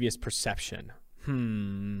my previous perception?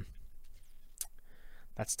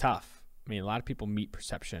 That's tough. I mean, a lot of people meet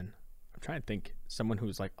perception. I'm trying to think someone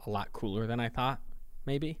who's like a lot cooler than I thought,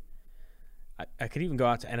 maybe. I could even go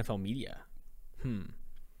out to NFL media. You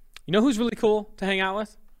know who's really cool to hang out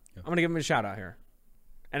with? Yeah. I'm going to give him a shout out here.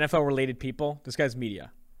 NFL-related people. This guy's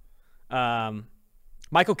media.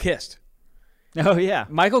 Michael Kist. Oh, yeah.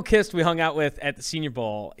 Michael Kist we hung out with at the Senior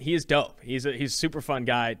Bowl. He is dope. He's a super fun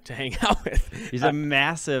guy to hang out with. He's a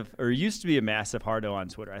massive, or used to be a massive hardo on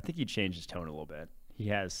Twitter. I think he changed his tone a little bit. He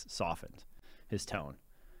has softened his tone.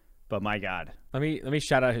 But my God. Let me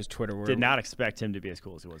shout out his Twitter. Did not expect him to be as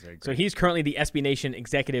cool as he was. So he's currently the SB Nation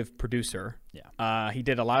executive producer. Yeah. He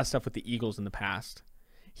did a lot of stuff with the Eagles in the past.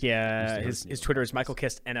 His Twitter is Michael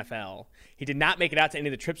Kist NFL. He did not make it out to any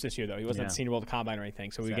of the trips this year, though. He wasn't at the Senior Bowl, the Combine, or anything,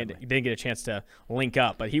 so we didn't get a chance to link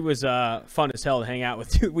up. But he was fun as hell to hang out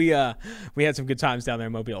with. We had some good times down there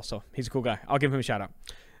in Mobile, so he's a cool guy. I'll give him a shout out.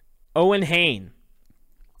 Owen Hain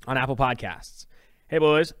on Apple Podcasts. Hey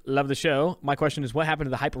boys, love the show. My question is, what happened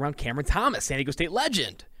to the hype around Cameron Thomas, San Diego State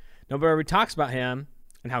legend? Nobody ever talks about him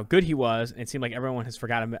and how good he was, and it seemed like everyone has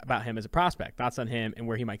forgotten about him as a prospect. Thoughts on him and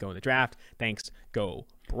where he might go in the draft? Thanks, go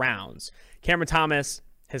Browns. Cameron Thomas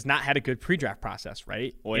has not had a good pre-draft process,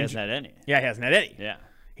 right? Well, he hasn't had any. Yeah, he hasn't had any. Yeah.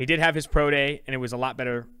 He did have his pro day, and it was a lot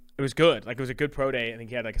better. It was good. Like, it was a good pro day. I think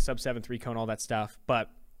he had like a sub-7.3 cone, all that stuff, but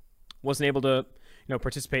wasn't able to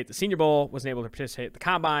participate at the Senior Bowl, wasn't able to participate at the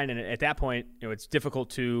Combine, and at that point, it's difficult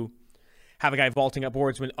to have a guy vaulting up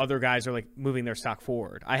boards when other guys are like moving their stock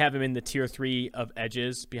forward. I have him in the tier 3 of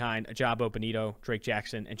edges behind Ajabo, Benito, Drake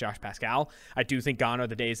Jackson, and Josh Pascal. I do think gone are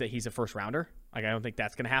the days that he's a first rounder. Like, I don't think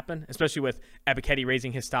that's going to happen, especially with Ebiketie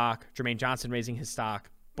raising his stock, Jermaine Johnson raising his stock,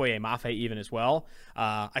 Boye Mafe even as well.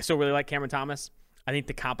 I still really like Cameron Thomas. I think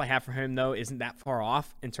the comp I have for him, though, isn't that far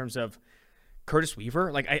off in terms of Curtis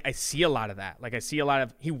Weaver. Like, I see a lot of that. Like, I see a lot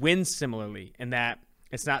of – he wins similarly in that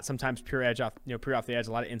it's not sometimes pure off the edge,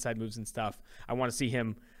 a lot of inside moves and stuff. I want to see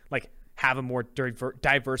him, like, have a more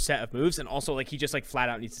diverse set of moves, and also like he just like flat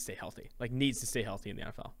out needs to stay healthy. Like needs to stay healthy in the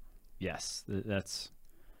NFL. Yes, that's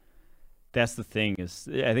the thing. Is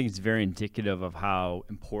I think it's very indicative of how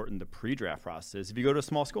important the pre-draft process is. If you go to a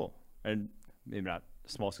small school, and maybe not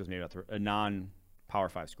small schools, maybe not a non-Power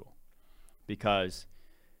 5 school, because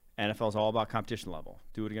NFL is all about competition level.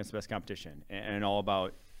 Do it against the best competition, and all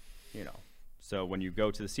about, so when you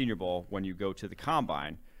go to the Senior Bowl, when you go to the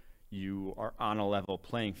Combine, you are on a level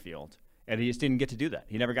playing field. And he just didn't get to do that.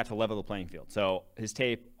 He never got to level the playing field. So his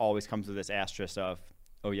tape always comes with this asterisk of,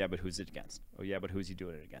 oh, yeah, but who's it against? Oh, yeah, but who's he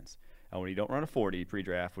doing it against? And when you don't run a 40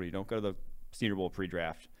 pre-draft, when you don't go to the Senior Bowl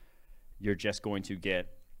pre-draft, you're just going to get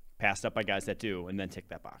passed up by guys that do and then tick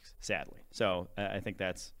that box, sadly. So I think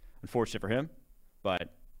that's unfortunate for him, but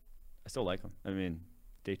I still like him. I mean,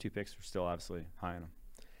 day 2 picks are still obviously high on him.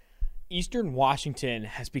 Eastern Washington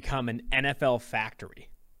has become an NFL factory.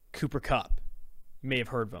 Cooper Kupp. You may have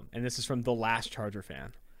heard of him, and this is from The Last Charger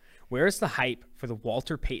Fan. Where is the hype for the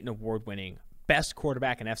Walter Payton Award-winning best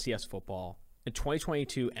quarterback in FCS football in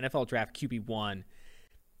 2022 NFL Draft QB1,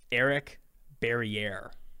 Eric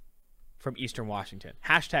Barriere from Eastern Washington?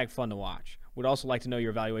 Hashtag fun to watch. Would also like to know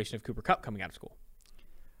your evaluation of Cooper Kupp coming out of school.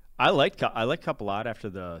 I like Kupp a lot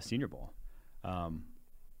after the Senior Bowl. I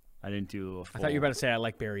didn't do a full... I thought you were about to say I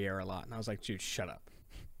like Barriere a lot, and I was like, dude, shut up.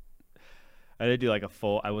 I did do like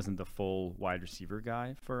I wasn't the full wide receiver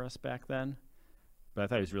guy for us back then, but I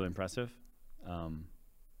thought he was really impressive.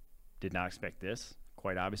 Did not expect this,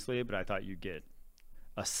 quite obviously, but I thought you'd get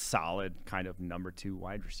a solid kind of number 2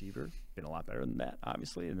 wide receiver. Been a lot better than that,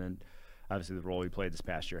 obviously. And then obviously the role he played this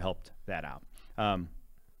past year helped that out.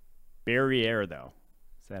 Barriere, though.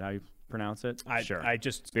 Is that how you pronounce it? Sure. I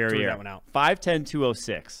just Barriere. threw that one out. 5'10",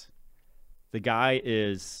 206. The guy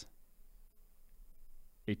is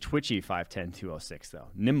a twitchy 5'10", 206, though.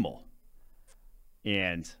 Nimble.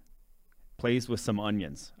 And plays with some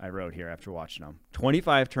onions, I wrote here after watching him.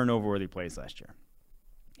 25 turnover-worthy plays last year.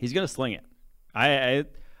 He's going to sling it. I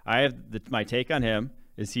have my take on him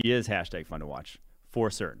is he is hashtag fun to watch for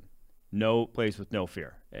certain. No plays with no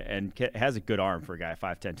fear and has a good arm for a guy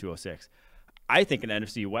 5'10", 206. I think an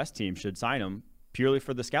NFC West team should sign him purely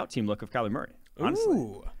for the scout team look of Kyler Murray. Honestly,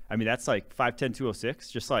 Ooh. I mean that's like 5'10", 206.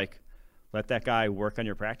 Just like let that guy work on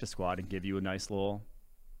your practice squad and give you a nice little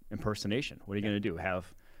impersonation. What are you going to do?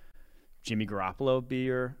 Have Jimmy Garoppolo be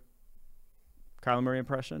your Kyler Murray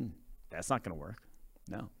impression? That's not going to work.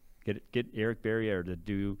 No. Get Eric Barriere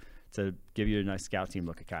to give you a nice scout team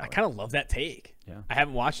look at Kyler. I kind of love that take. Yeah. I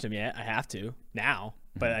haven't watched him yet. I have to now,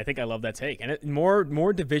 but I think I love that take. And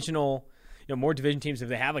more divisional, more division teams, if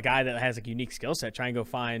they have a guy that has a unique skill set, try and go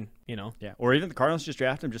find, Yeah. Or even the Cardinals just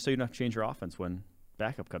draft him just so you don't have to change your offense when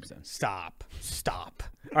backup comes in. Stop.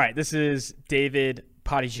 All right. This is David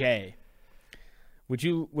Potier.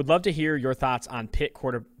 Would love to hear your thoughts on Pitt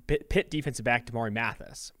defensive back Damari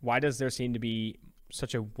Mathis. Why does there seem to be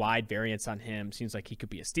such a wide variance on him? Seems like he could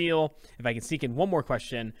be a steal. If I can sneak in one more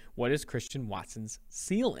question, what is Christian Watson's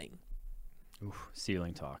ceiling? Ooh,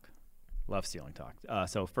 ceiling talk. Love ceiling talk.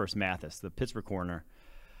 So first, Mathis, the Pittsburgh corner,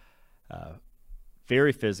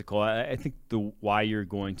 very physical. I think why you're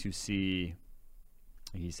going to see,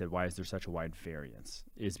 he said, why is there such a wide variance,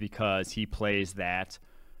 is because he plays that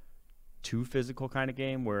too physical kind of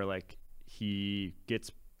game where like he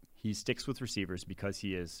sticks with receivers because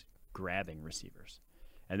he is grabbing receivers.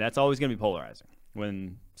 And that's always going to be polarizing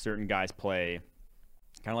when certain guys play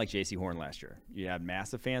kind of like J.C. Horn last year. You had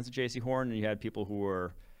massive fans of J.C. Horn, and you had people who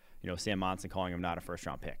were, Sam Monson calling him not a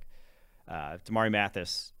first-round pick. Damari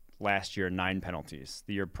Mathis last year, 9 penalties.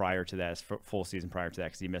 The year prior to that, full season prior to that,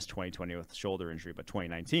 because he missed 2020 with a shoulder injury, but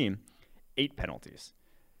 2019, 8 penalties.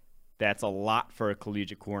 That's a lot for a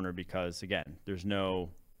collegiate corner because, again, there's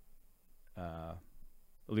no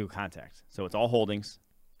illegal contact. So it's all holdings,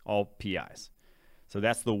 all PIs. So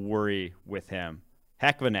that's the worry with him.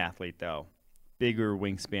 Heck of an athlete, though. Bigger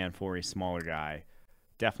wingspan for a smaller guy.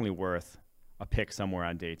 Definitely worth a pick somewhere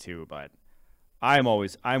on day 2. But I'm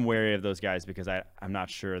wary of those guys because I'm not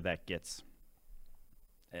sure that gets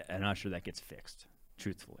fixed,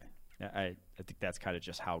 truthfully. I think that's kind of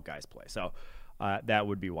just how guys play. So that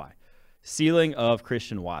would be why. Ceiling of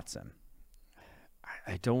Christian Watson.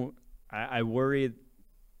 I worry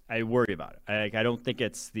about it. I don't think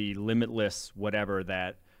it's the limitless whatever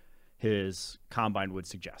that his combine would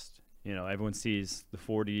suggest. Everyone sees the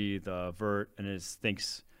 40, the vert, and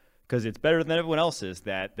thinks because it's better than everyone else's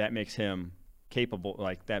that makes him capable.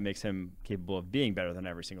 Like that makes him capable of being better than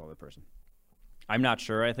every single other person. I'm not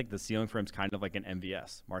sure. I think the ceiling for him is kind of like an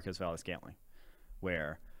MVS, Marquez Valdes-Scantling,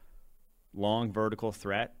 where long vertical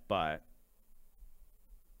threat, but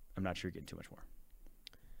I'm not sure you're getting too much more.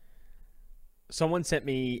 Someone sent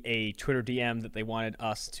me a Twitter DM that they wanted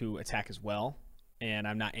us to attack as well, and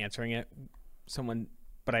I'm not answering it.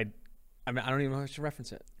 But I don't even know how to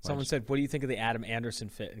reference it. Someone said, "What do you think of the Adam Anderson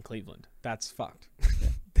fit in Cleveland?" That's fucked.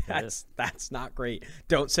 That's not great.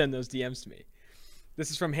 Don't send those DMs to me. This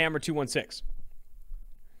is from Hammer216.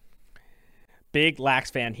 Big Lax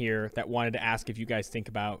fan here that wanted to ask if you guys think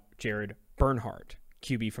about Jared Bernhardt,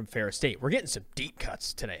 QB from Ferris State. We're getting some deep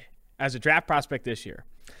cuts today. As a draft prospect this year,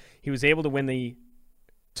 he was able to win the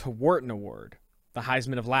Twarton Award, the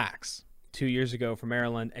Heisman of Lax, 2 years ago from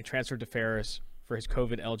Maryland, and transferred to Ferris for his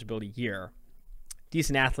COVID eligibility year.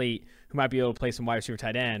 Decent athlete who might be able to play some wide receiver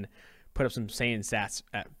tight end, put up some insane stats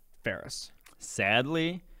at Ferris.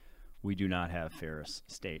 Sadly, we do not have Ferris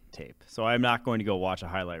State tape. So I'm not going to go watch a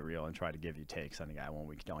highlight reel and try to give you takes on the guy when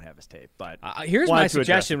we don't have his tape. But here's my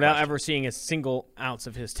suggestion without ever seeing a single ounce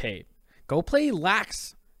of his tape. Go play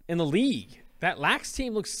Lax in the league. That Lax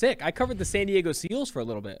team looks sick. I covered the San Diego Seals for a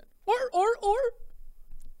little bit.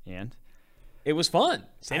 And? It was fun.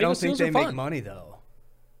 I don't think they make money, though.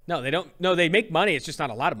 No, they don't. No, they make money. It's just not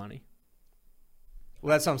a lot of money.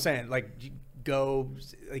 Well, that's what I'm saying. Like, you go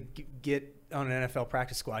get on an NFL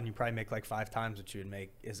practice squad, and you probably make like 5 times what you would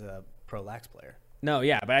make as a pro Lax player. No,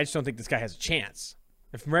 yeah, but I just don't think this guy has a chance.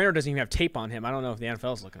 If Moreno doesn't even have tape on him, I don't know if the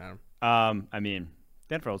NFL is looking at him. I mean,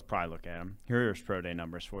 the NFL is probably looking at him. Here's pro day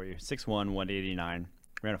numbers for you: 6'1", 189,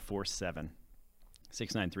 ran a 4.7,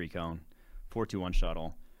 6'9" 3-cone, 4.21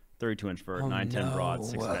 shuttle, 32-inch vert, 9'10" broad,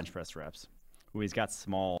 6 bench press reps. Ooh, he's got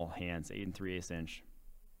small hands, 8 3/8 inch.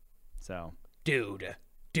 So, dude,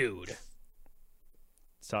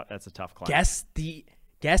 so that's a tough climb.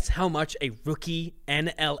 Guess how much a rookie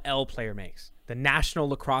NLL player makes. The National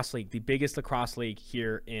Lacrosse League, the biggest lacrosse league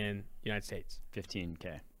here in the United States.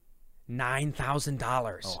 $15K.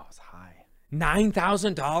 $9,000. Oh, that's high.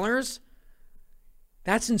 $9,000?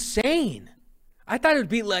 That's insane. I thought it would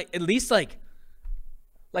be like at least like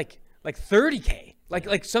 30K.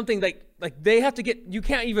 Like something like they have to get, you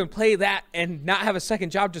can't even play that and not have a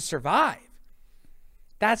second job to survive.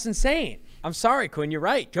 That's insane. I'm sorry, Quinn, you're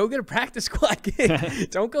right. Go get a practice squad gig.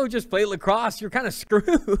 Don't go just play lacrosse. You're kind of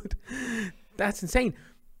screwed. That's insane.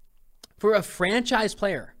 For a franchise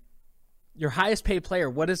player, your highest paid player,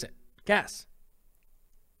 what is it? Guess.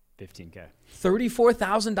 $15K.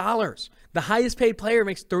 $34,000. The highest paid player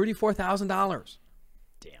makes $34,000.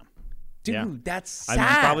 Damn. Dude, yeah. That's sad. I mean,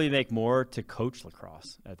 you probably make more to coach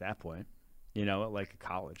lacrosse at that point, at like a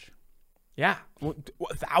college. Yeah,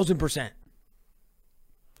 1,000%.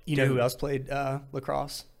 You know who else played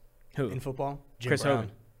lacrosse? Who? In football? Jim Chris Brown.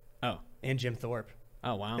 Hogan. Oh. And Jim Thorpe.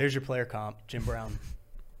 Oh, wow. There's your player comp, Jim Brown.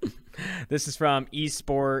 This is from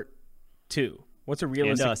eSport2. What's a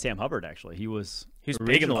realistic? And Sam Hubbard, actually. He was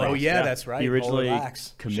big in the Oh, yeah, that's right. He originally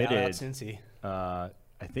committed, committed, I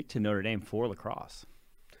think, to Notre Dame for lacrosse.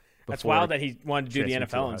 That's wild that he wanted to do the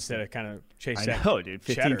NFL instead of kind of chase that. I know, dude.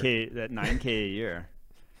 $15K, that $9K a year.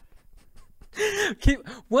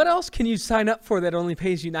 What else can you sign up for that only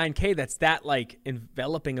pays you $9K that's that like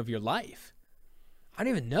enveloping of your life? I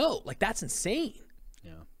don't even know. Like, that's insane.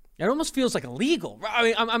 Yeah. It almost feels like illegal. I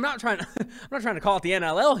mean, I'm not trying to call it the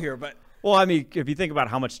NLL here, but well, I mean, if you think about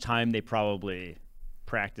how much time they probably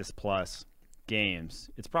practice plus games,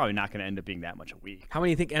 it's probably not going to end up being that much a week. How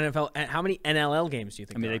many NLL games do you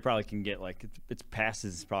think? I mean, they probably can get like it's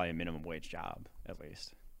passes probably a minimum wage job at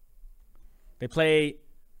least. They play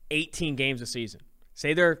 18 games a season.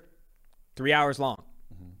 Say they're 3 hours long.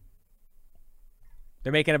 Mm-hmm.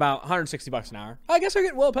 They're making about $160 an hour. I guess they're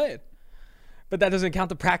getting well paid. But that doesn't count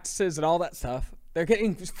the practices and all that stuff. They're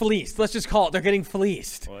getting fleeced. Let's just call it. They're getting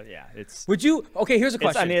fleeced. Well, yeah, it's. Would you? Okay, here's a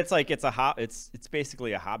question. I mean, it's like it's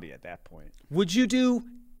basically a hobby at that point. Would you do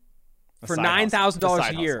for $9,000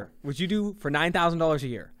 a year? Would you do for $9,000 a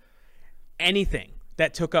year anything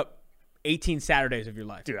that took up 18 Saturdays of your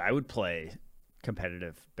life? Dude, I would play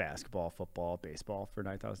competitive basketball, football, baseball for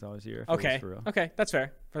 $9,000 a year. Okay. Okay, that's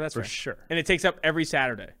fair. That's for fair. Sure. And it takes up every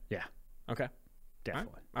Saturday. Yeah. Okay.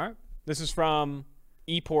 Definitely. All right. This is from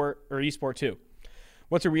eSport2.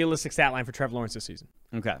 What's a realistic stat line for Trevor Lawrence this season?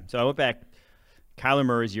 Okay. So I went back. Kyler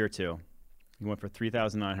Murray's year 2. He went for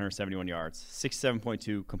 3,971 yards,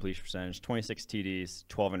 67.2 completion percentage, 26 TDs,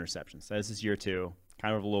 12 interceptions. This is year 2.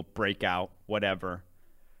 Kind of a little breakout, whatever.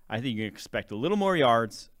 I think you can expect a little more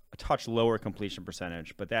yards, a touch lower completion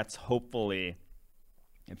percentage, but that's hopefully,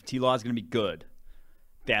 if T-Law is going to be good,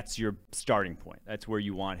 that's your starting point. That's where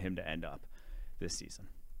you want him to end up this season.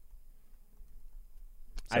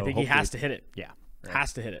 So I think he has to hit it. Yeah. Right.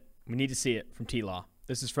 Has to hit it. We need to see it from T-Law.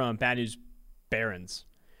 This is from Bad News Barons.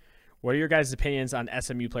 What are your guys' opinions on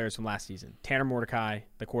SMU players from last season? Tanner Mordecai,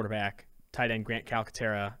 the quarterback, tight end Grant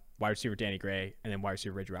Calcaterra, wide receiver Danny Gray, and then wide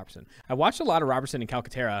receiver Reggie Robertson. I watched a lot of Robertson and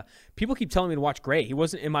Calcaterra. People keep telling me to watch Gray. He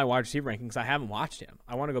wasn't in my wide receiver rankings. I haven't watched him.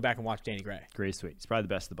 I want to go back and watch Danny Gray. Gray's sweet. He's probably the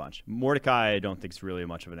best of the bunch. Mordecai, I don't think is really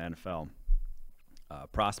much of an NFL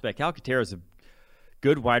prospect. Calcaterra is a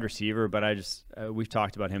good wide receiver, but we've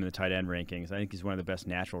talked about him in the tight end rankings. I think he's one of the best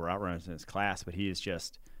natural route runners in his class, but he is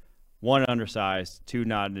just 1, undersized, 2,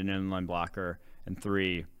 not an inline blocker, and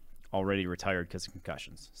 3, already retired because of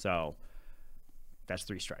concussions. So that's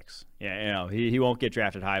 3 strikes. Yeah, he won't get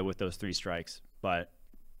drafted high with those 3 strikes. But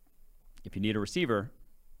if you need a receiver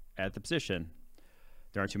at the position,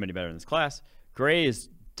 there aren't too many better in this class. Gray is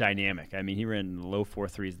dynamic. I mean, he ran low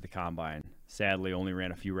 4.3s at the combine. Sadly, only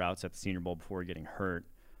ran a few routes at the Senior Bowl before getting hurt.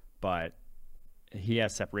 But he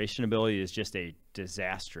has separation ability. Is just a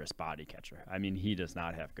disastrous body catcher. I mean, he does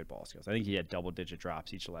not have good ball skills. I think he had double-digit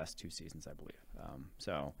drops each of the last 2 seasons, I believe.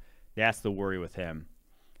 So that's the worry with him.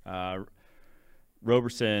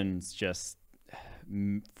 Roberson's just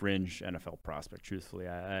fringe NFL prospect, truthfully.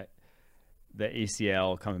 The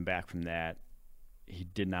ACL coming back from that, he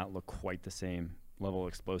did not look quite the same level of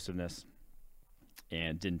explosiveness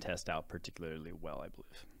and didn't test out particularly well, I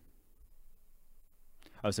believe.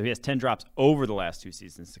 Oh, so he has 10 drops over the last 2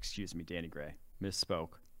 seasons. Excuse me, Danny Gray.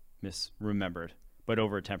 Misspoke. Misremembered. But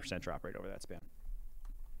over a 10% drop rate over that span.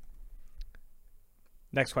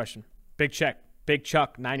 Next question. Big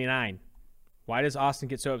Chuck 99. Why does Austin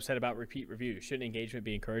get so upset about repeat reviews? Shouldn't engagement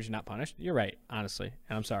be encouraged and not punished? You're right, honestly,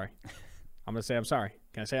 and I'm sorry. I'm going to say I'm sorry.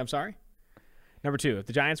 Can I say I'm sorry? Number 2, if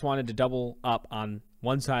the Giants wanted to double up on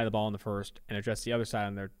one side of the ball in the first and address the other side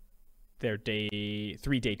on their day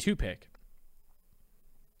 2 pick,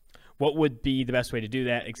 what would be the best way to do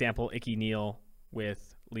that? Example, Icky Neal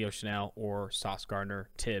with Leo Chanel or Sauce Gardner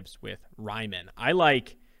Tibbs with Ryman. I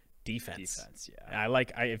like defense. Yeah.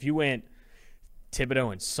 If you went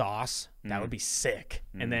Thibodeau and Sauce, that would be sick.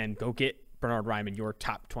 And then go get Bernard Ryman, your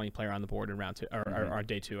top 20 player on the board in round 2 or on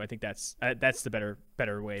day 2. I think that's the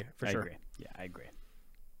better way for sure. I agree. Yeah, I agree.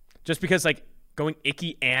 Just because going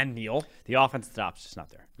Icky and Neal, the offense stop's just not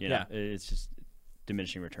there. You know? It's just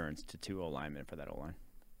diminishing returns to 2 O-linemen for that O-line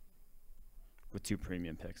with 2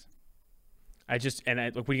 premium picks. Look, what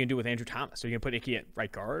are you gonna do with Andrew Thomas? Are you gonna put Icky at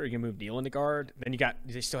right guard, or are you gonna move Neal into guard? Then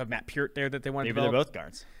they still have Matt Peart there that they want to develop. Maybe they're both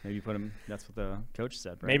guards. Maybe you put them. That's what the coach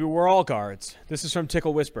said. Right? Maybe we're all guards. This is from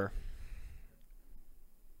Tickle Whisper.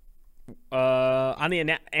 On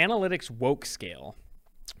the analytics woke scale,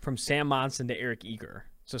 from Sam Monson to Eric Eager.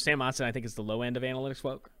 So Sam Monson, I think, is the low end of analytics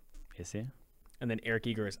woke. Is he? And then Eric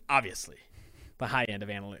Eager is obviously the high end of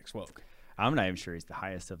analytics woke. I'm not even sure he's the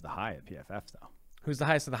highest of the high at PFF, though. Who's the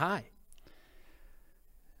highest of the high?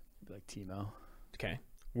 Like Timo. Okay.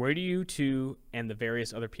 Where do you 2 and the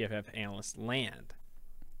various other PFF analysts land?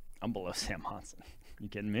 I'm below Sam Monson. You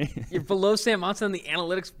kidding me? You're below Sam Monson on the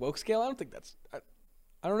analytics woke scale? I don't think that's...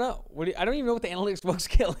 I don't know. I don't even know what the analytics woke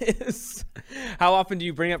scale is. How often do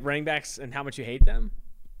you bring up running backs and how much you hate them?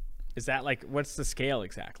 Is that what's the scale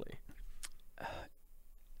exactly?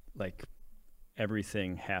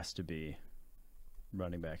 Everything has to be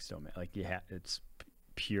running backs don't make. It's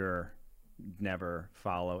pure, never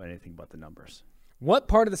follow anything but the numbers. What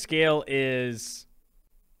part of the scale is?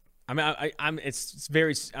 I mean, I'm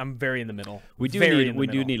very in the middle. We do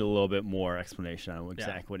need a little bit more explanation on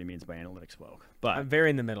exactly what he means by analytics woke. But I'm very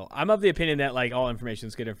in the middle. I'm of the opinion that all information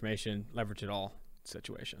is good information, leverage it all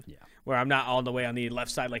situation. Yeah. Where I'm not all the way on the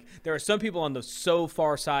left side. There are some people on the so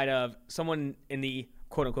far side of someone in the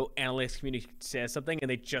quote unquote analytics community says something and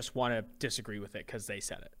they just want to disagree with it because they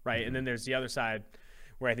said it, right? Mm-hmm. And then there's the other side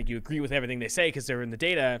where I think you agree with everything they say because they're in the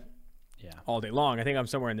data all day long. I think I'm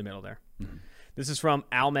somewhere in the middle there. Mm-hmm. This is from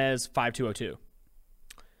Almez5202.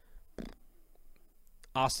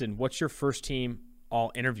 Austin, what's your first team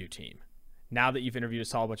all interview team? Now that you've interviewed a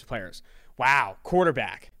solid bunch of players. Wow.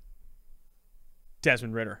 Quarterback,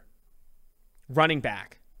 Desmond Ridder. Running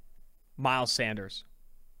back, Miles Sanders.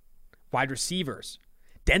 Wide receivers,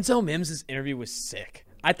 Denzel Mims' interview was sick.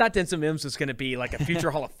 I thought Denzel Mims was going to be a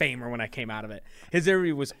future Hall of Famer when I came out of it. His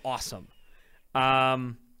interview was awesome.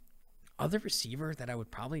 Other receiver that I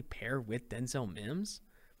would probably pair with Denzel Mims?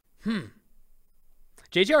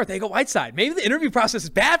 J.J. Arcega-Whiteside. Maybe the interview process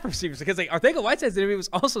is bad for receivers because Arcega-Whiteside's interview was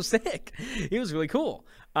also sick. He was really cool.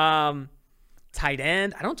 Tight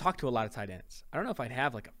end. I don't talk to a lot of tight ends. I don't know if I'd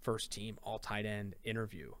have a first team all tight end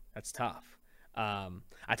interview. That's tough.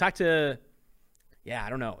 I talked to, I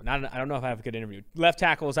don't know. I don't know if I have a good interview. Left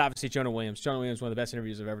tackle is obviously Jonah Williams. Jonah Williams is one of the best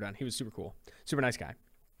interviews I've ever done. He was super cool. Super nice guy.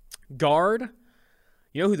 Guard.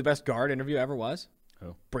 You know who the best guard interview ever was?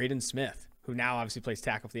 Who? Braden Smith, who now obviously plays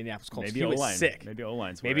tackle for the Indianapolis Colts. Maybe he was O-line. sick. Maybe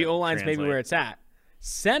O-line's maybe where it's at.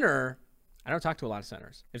 Center, I don't talk to a lot of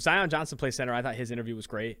centers. If Zion Johnson plays center, I thought his interview was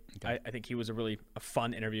great. Okay. I think he was a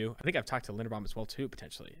fun interview. I think I've talked to Linderbaum as well too,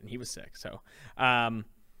 potentially, and he was sick. So going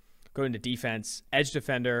into defense, edge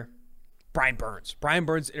defender, Brian Burns. Brian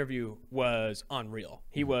Burns' interview was unreal.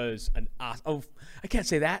 He was an awesome. Oh, I can't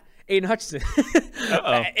say that. Aiden Hutchinson.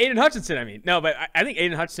 Aiden Hutchinson, I mean. No, but I think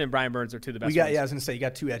Aiden Hutchinson and Brian Burns are two of the best ones. Yeah, I was going to say, you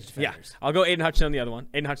got two edge defenders. Yeah, I'll go Aiden Hutchinson on the other one.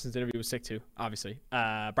 Aiden Hutchinson's interview was sick too, obviously.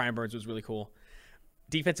 Brian Burns was really cool.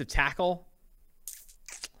 Defensive tackle.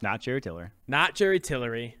 Not Jerry Tillery. Not Jerry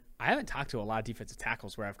Tillery. I haven't talked to a lot of defensive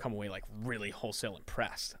tackles where I've come away like really wholesale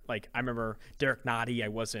impressed. Like I remember Derek Nottie. I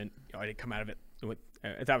didn't come out of it with.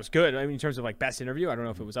 I thought it was good. I mean, in terms of like best interview, I don't know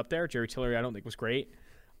if it was up there. Jerry Tillery, I don't think was great.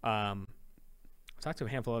 I talked to a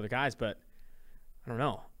handful of other guys, but I don't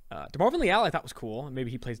know. DeMarvin Leal, I thought was cool. Maybe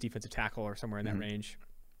he plays defensive tackle or somewhere in that range.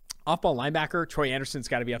 Off-ball linebacker, Troy Anderson's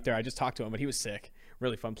got to be up there. I just talked to him, but he was sick.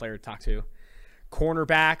 Really fun player to talk to.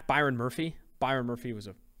 Cornerback, Byron Murphy. Byron Murphy was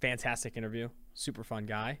a fantastic interview. Super fun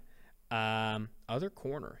guy. Other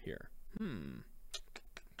corner here.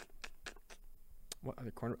 What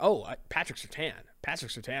other corner? Oh, Patrick Surtain.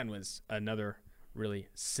 Patrick Surtain was another really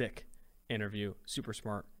sick interview. Super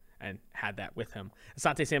smart and had that with him.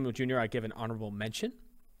 Asante Samuel Jr., I give an honorable mention.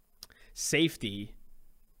 Safety.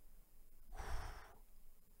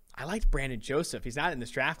 I liked Brandon Joseph. He's not in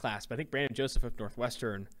this draft class, but I think Brandon Joseph of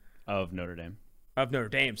Northwestern. Of Notre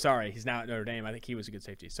Dame. Sorry, he's now at Notre Dame. I think he was a good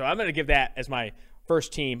safety. So I'm going to give that as my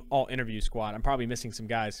first team all-interview squad. I'm probably missing some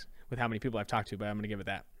guys with how many people I've talked to, but I'm going to give it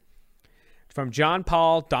that. From John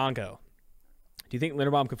Paul Dongo. Do you think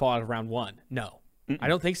Linderbaum could fall out of round 1? No. I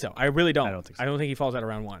don't think so. I really don't. I don't think so. I don't think he falls out of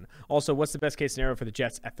round 1. Also, what's the best case scenario for the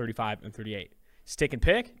Jets at 35 and 38? Stick and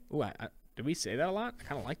pick? Ooh, did we say that a lot? I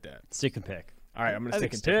kind of like that. Stick and pick. All right, I'm going to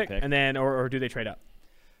stick and pick. And then, or do they trade up?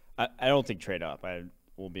 I don't think trade up. I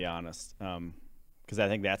will be honest. Because I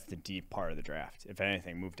think that's the deep part of the draft. If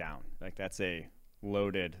anything, move down. Like that's a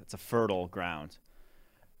fertile ground.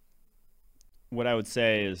 What I would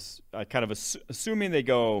say is kind of assuming they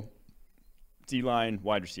go D-line,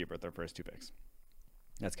 wide receiver at their first 2 picks.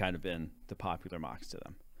 That's kind of been the popular mocks to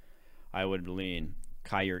them. I would lean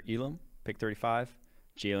Kyer Elam, pick 35,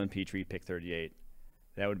 Jalen Petrie, pick 38.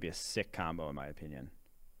 That would be a sick combo, in my opinion,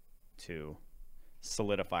 to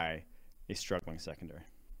solidify a struggling secondary.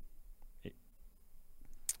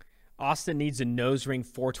 Austin needs a nose ring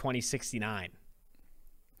 420-69.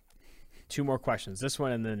 2 more questions. This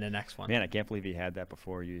one and then the next one. Man, I can't believe he had that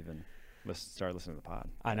before you even started listening to the pod.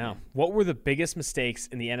 I know. What were the biggest mistakes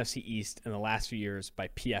in the NFC East in the last few years by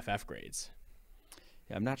PFF grades?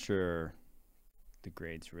 Yeah, I'm not sure the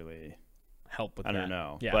grades really help with that. I don't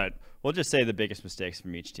know. Yeah. But we'll just say the biggest mistakes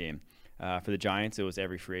from each team. For the Giants, it was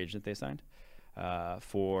every free agent they signed.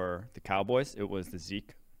 For the Cowboys, it was the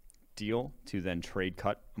Zeke deal to then trade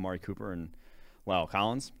cut Amari Cooper and Lyle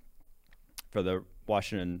Collins. For the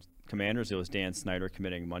Washington Commanders, it was Dan Snyder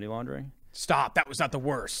committing money laundering. Stop. That was not the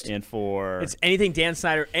worst. And for it's anything Dan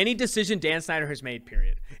Snyder, any decision Dan Snyder has made,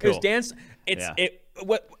 period. Because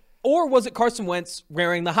Cool. Or was it Carson Wentz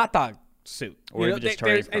wearing the hot dog suit? Or even just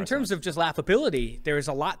in terms of just laughability, there is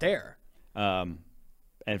a lot there. And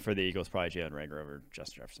for the Eagles, probably Jalen Reagor over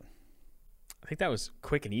Justin Jefferson. I think that was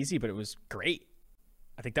quick and easy, but it was great.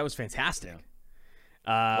 I think that was fantastic.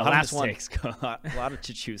 Yeah. Last one. A lot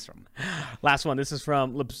to choose from. Last one. This is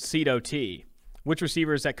from Lucido T. Which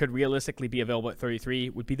receivers that could realistically be available at 33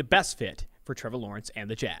 would be the best fit for Trevor Lawrence and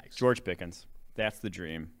the Jags? George Pickens. That's the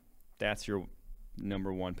dream. That's your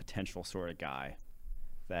number one potential sort of guy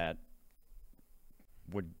that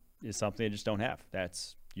is something they just don't have.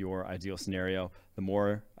 That's your ideal scenario. The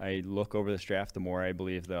more I look over this draft, the more I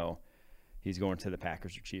believe, though, he's going to the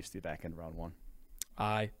Packers or Chiefs the back end of round 1.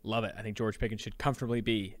 I love it. I think George Pickens should comfortably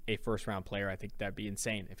be a first-round player. I think that'd be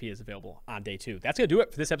insane if he is available on day 2. That's going to do it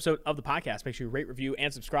for this episode of the podcast. Make sure you rate, review,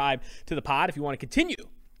 and subscribe to the pod. If you want to continue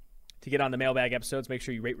to get on the mailbag episodes, make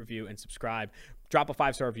sure you rate, review, and subscribe. Drop a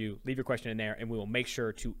 5-star review. Leave your question in there, and we will make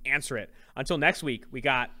sure to answer it. Until next week, we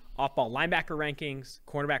got off-ball linebacker rankings,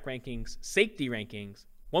 cornerback rankings, safety rankings,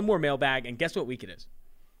 one more mailbag, and guess what week it is?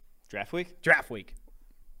 Draft week? Draft week.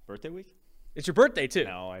 Birthday week? It's your birthday, too.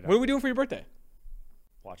 No, I don't. What are we doing for your birthday?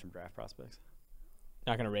 Watch them draft prospects.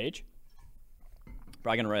 Not going to rage?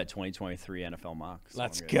 Probably going to write a 2023 NFL mock. So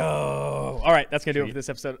Let's go. All right, that's going to do it for this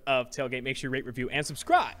episode of Tailgate. Make sure you rate, review, and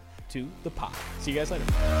subscribe to the pod. See you guys later.